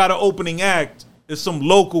 yo, we got an opening act. It's some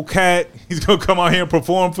local cat. He's going to come out here and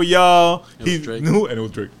perform for y'all. It was He's Drake? new, and it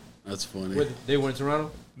was Drake. That's funny. They were in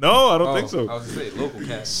Toronto? No, I don't think so. I was going to say, local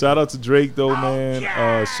cast. Shout out to Drake, though, man.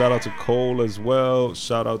 Shout out to Cole as well.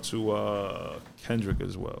 Shout out to Kendrick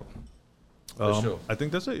as well. sure. I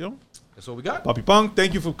think that's it, yo. That's what we got. Papi Punk,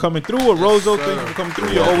 thank you for coming through. Arozo, thank you for coming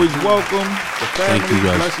through. You're always welcome. The family, Thank you,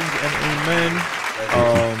 guys. blessings, and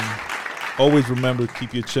amen. Always remember,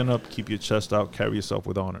 keep your chin up, keep your chest out, carry yourself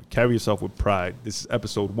with honor, carry yourself with pride. This is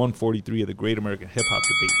episode 143 of the Great American Hip Hop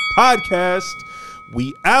Debate Podcast.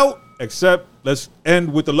 We out, except let's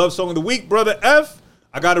end with the love song of the week, Brother F.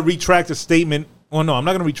 I got to retract a statement. Oh, no, I'm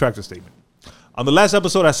not going to retract a statement. On the last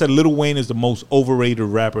episode, I said Lil Wayne is the most overrated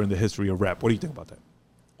rapper in the history of rap. What do you think about that?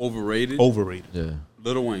 Overrated? Overrated. Yeah.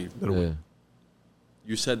 Lil Wayne. Lil Wayne.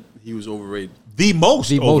 You said he was overrated. The most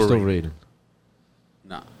The overrated. most overrated.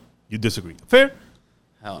 Nah. You disagree. Fair?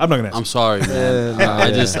 Hell, I'm not gonna ask I'm you. sorry, man. Nah,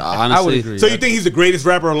 I just honestly. agree. So you think he's the greatest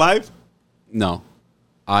rapper alive? No.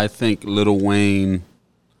 I think Lil Wayne.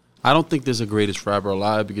 I don't think there's a greatest rapper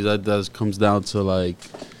alive because that comes down to like.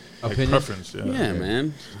 Opinion? Preference, yeah. Yeah,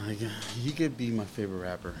 man. Like he could be my favorite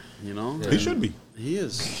rapper. You know. He should be. He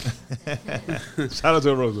is. Shout out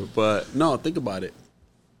to Rosa. But no, think about it.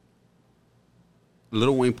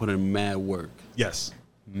 Lil Wayne put in mad work. Yes.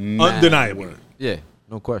 Mad Undeniably. work. Yeah,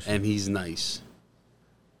 no question. And he's nice.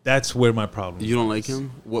 That's where my problem is. You don't like him?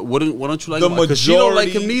 What don't you like The him? Because you don't like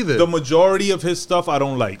him neither. The majority of his stuff I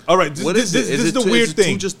don't like. All right, What this it? is the too- weird it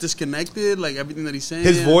thing. Too just disconnected, like everything that he's saying.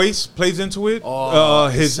 His voice plays into it. Oh,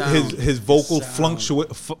 His sound. his vocal Sound.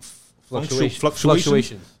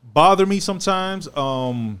 fluctuations bother me sometimes.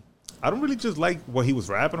 I don't really just like what he was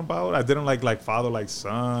rapping about. I didn't like Father Like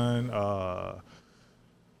Son. The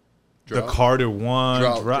Drought. Carter one.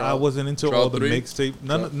 Drought. I wasn't into Drought all the 3. mixtape.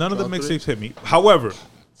 None of the Drought 3. mixtapes hit me. However,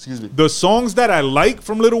 Excuse me. the songs that I like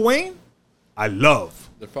from Lil Wayne, I love.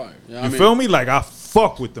 They're fire. Yeah, You feel me? Like I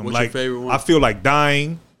fuck with them. What's your Like favorite one? I feel like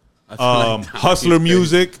dying. I feel like Hustler He's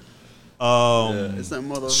music. Yeah, it's that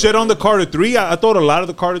mother. Shit on the Carter 3. I thought a lot of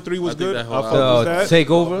the Carter 3 was I think good. that I whole fuck with that.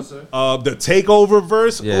 Takeover. The takeover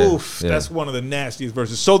verse, Yeah, oof, yeah. that's one of the nastiest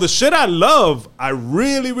verses. So the shit I love, I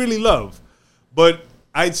really, really love. But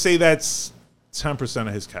I'd say that's 10%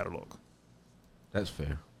 of his catalog. That's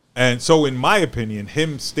fair. And so in my opinion,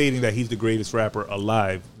 him stating that he's the greatest rapper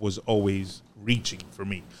alive was always reaching for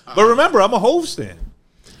me. But remember, I'm a Hove stan.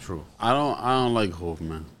 True. I don't like Hov,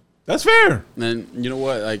 man. That's fair. And you know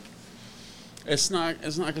what? Like, it's not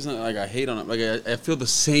because like I hate on it. Like I feel the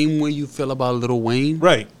same way you feel about Lil Wayne,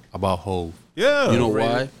 Right. about Hov. Yeah. You know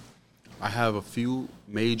why? I have a few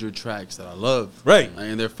major tracks that I love, Right.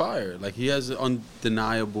 And they're fire. Like he has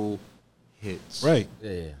undeniable hits, Right.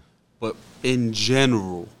 Yeah. But in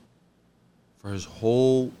general, for his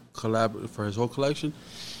whole collection,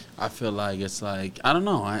 I feel like it's like I don't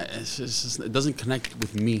know. It's just, it doesn't connect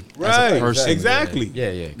with me as Right. a person. Exactly.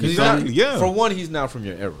 Yeah. 'Cause Exactly. Yeah. For one, he's not from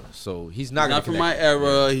your era, so he's not. Not from my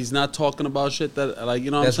era. He's not talking about shit that like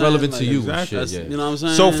you know. That's what I'm relevant saying? to you. Like, Shit, that's- yeah. You know what I'm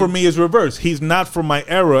saying? So for me, it's reverse. He's not from my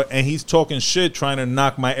era, and he's talking shit, trying to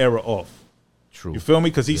knock my era off. True. You feel me?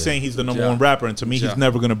 Because he's saying he's the number one rapper, and to me, he's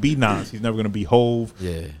never gonna be Nas. He's never gonna be Hove.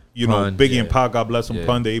 Yeah. You know, Pun, Biggie and Pac, God bless him, Yeah.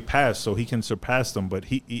 Pun, they passed, so he can surpass them. But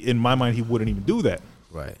he, in my mind, he wouldn't even do that.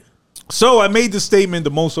 Right. So I made the statement,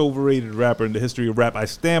 the most overrated rapper in the history of rap. I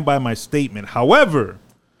stand by my statement. However,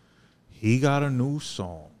 he got a new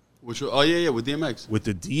song Which, oh yeah, with DMX. with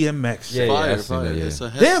the DMX. Yeah, Fire, I seen fire. that, yeah. It's a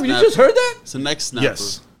head Damn, you snap. just heard that? It's a neck snapper.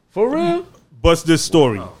 Yes. For real? Bust this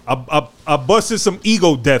story. I busted some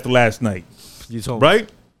ego death last night. You told me. Right?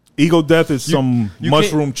 Ego death is some you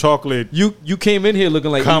mushroom chocolate You came in here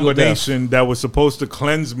looking like combination that was supposed to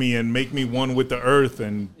cleanse me and make me one with the earth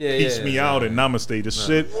and piece me out and namaste. The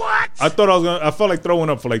shit. What? I thought I felt like throwing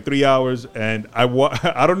up for like 3 hours, and I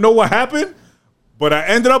don't know what happened, but I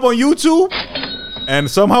ended up on YouTube,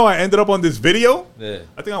 and somehow I ended up on this video. Yeah.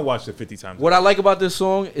 I think I watched it 50 times. What I like about this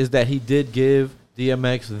song is that he did give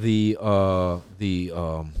DMX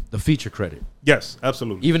the feature credit, Yes,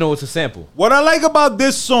 absolutely. even though it's a sample. What I like about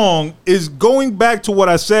this song is going back to what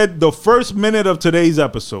I said the first minute of today's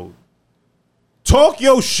episode. Talk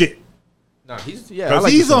your shit. Nah, he's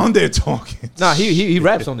Because he's on there talking. Nah, he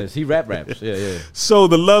raps on this. He raps. Yeah. So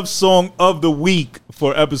the love song of the week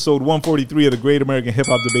for episode 143 of the Great American Hip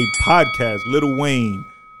Hop Debate podcast, Lil Wayne,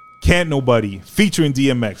 Can't Nobody, featuring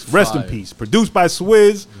DMX. Rest in Fire. peace. Produced by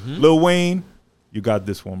Swizz, Lil Wayne. You got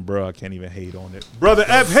this one, bro. I can't even hate on it. Brother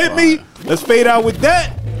F, hit me. Let's fade out with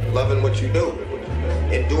that. Loving what you do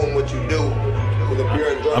and doing what you do with a pure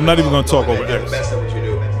enjoyment. I'm not even gonna talk knowing over that you're X. the best at what you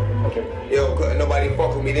do. Yo, couldn't nobody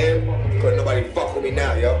fuck with me then. Couldn't nobody fuck with me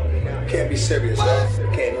now, yo. Can't be serious, yo.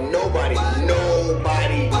 Can't nobody,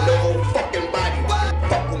 no fucking body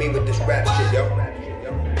fuck with me with this rap shit, yo.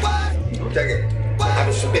 Check it. I've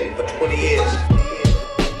been submitting for 20 years.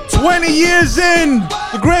 20 years in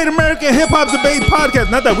the Great American Hip Hop Debate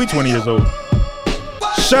podcast. Not that we 20 years old.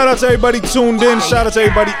 Shout out to everybody tuned in. Shout out to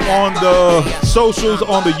everybody on the socials,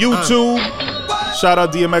 on the YouTube. Shout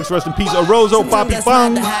out DMX, rest in peace. Arozo, Papi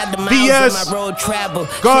Bang, DS,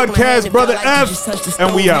 Godcast, Brother F,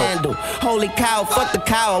 and we out. Holy cow, fuck the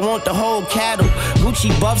cow, I want the whole cattle.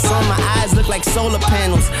 Gucci buffs on my eyes look like solar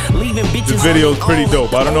panels. Leaving bitches. This video is pretty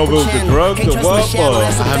dope. I don't know if it was the drugs or what, but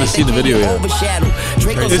I haven't seen the video yet.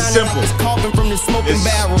 It's simple.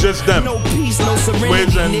 It's just them. No peace, no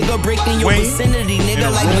serenity, Swizz and nigga. Breaking your Wayne vicinity, in nigga.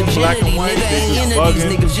 a Like room, black and virginity, white, nigga. they Ain't just into these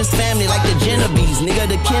bugging. niggas, just family like the Genevieves, nigga.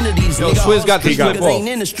 The Kennedys, Yo, nigga. Swizz got All this street clip niggas off. ain't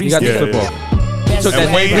in the He streets, got this Yeah, clip yeah. off. Took that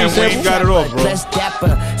And Wayne sample. got it off, bro. Dress dapper.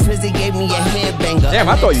 Swizzy gave me a headbanger. Damn,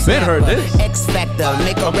 I thought you been heard this. X Factor.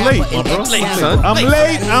 Make a I'm rapper late, an bro. X Late, rapper. son. I'm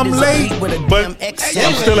late, but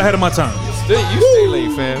I'm still ahead of my time. You stay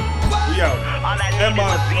late, fam. We out. And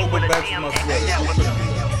my notebook back to my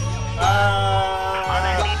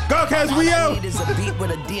Godcast, we out. It is a beat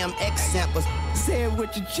with a DMX sample. Say it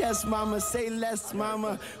with your chest, mama. Say less,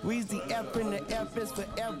 mama. We's the F and the F is for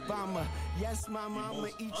F bomber. Yes, mama, I'ma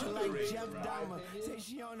eat you like Jeff Dahmer. Say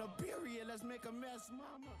she on a period, let's make a mess,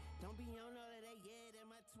 mama. Don't be on all of that, yeah, that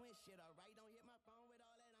my twin shit, alright? Don't hit my phone with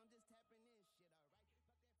all that, I'm just tapping in shit, alright?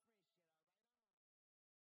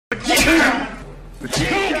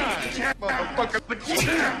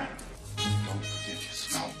 Motherfucker.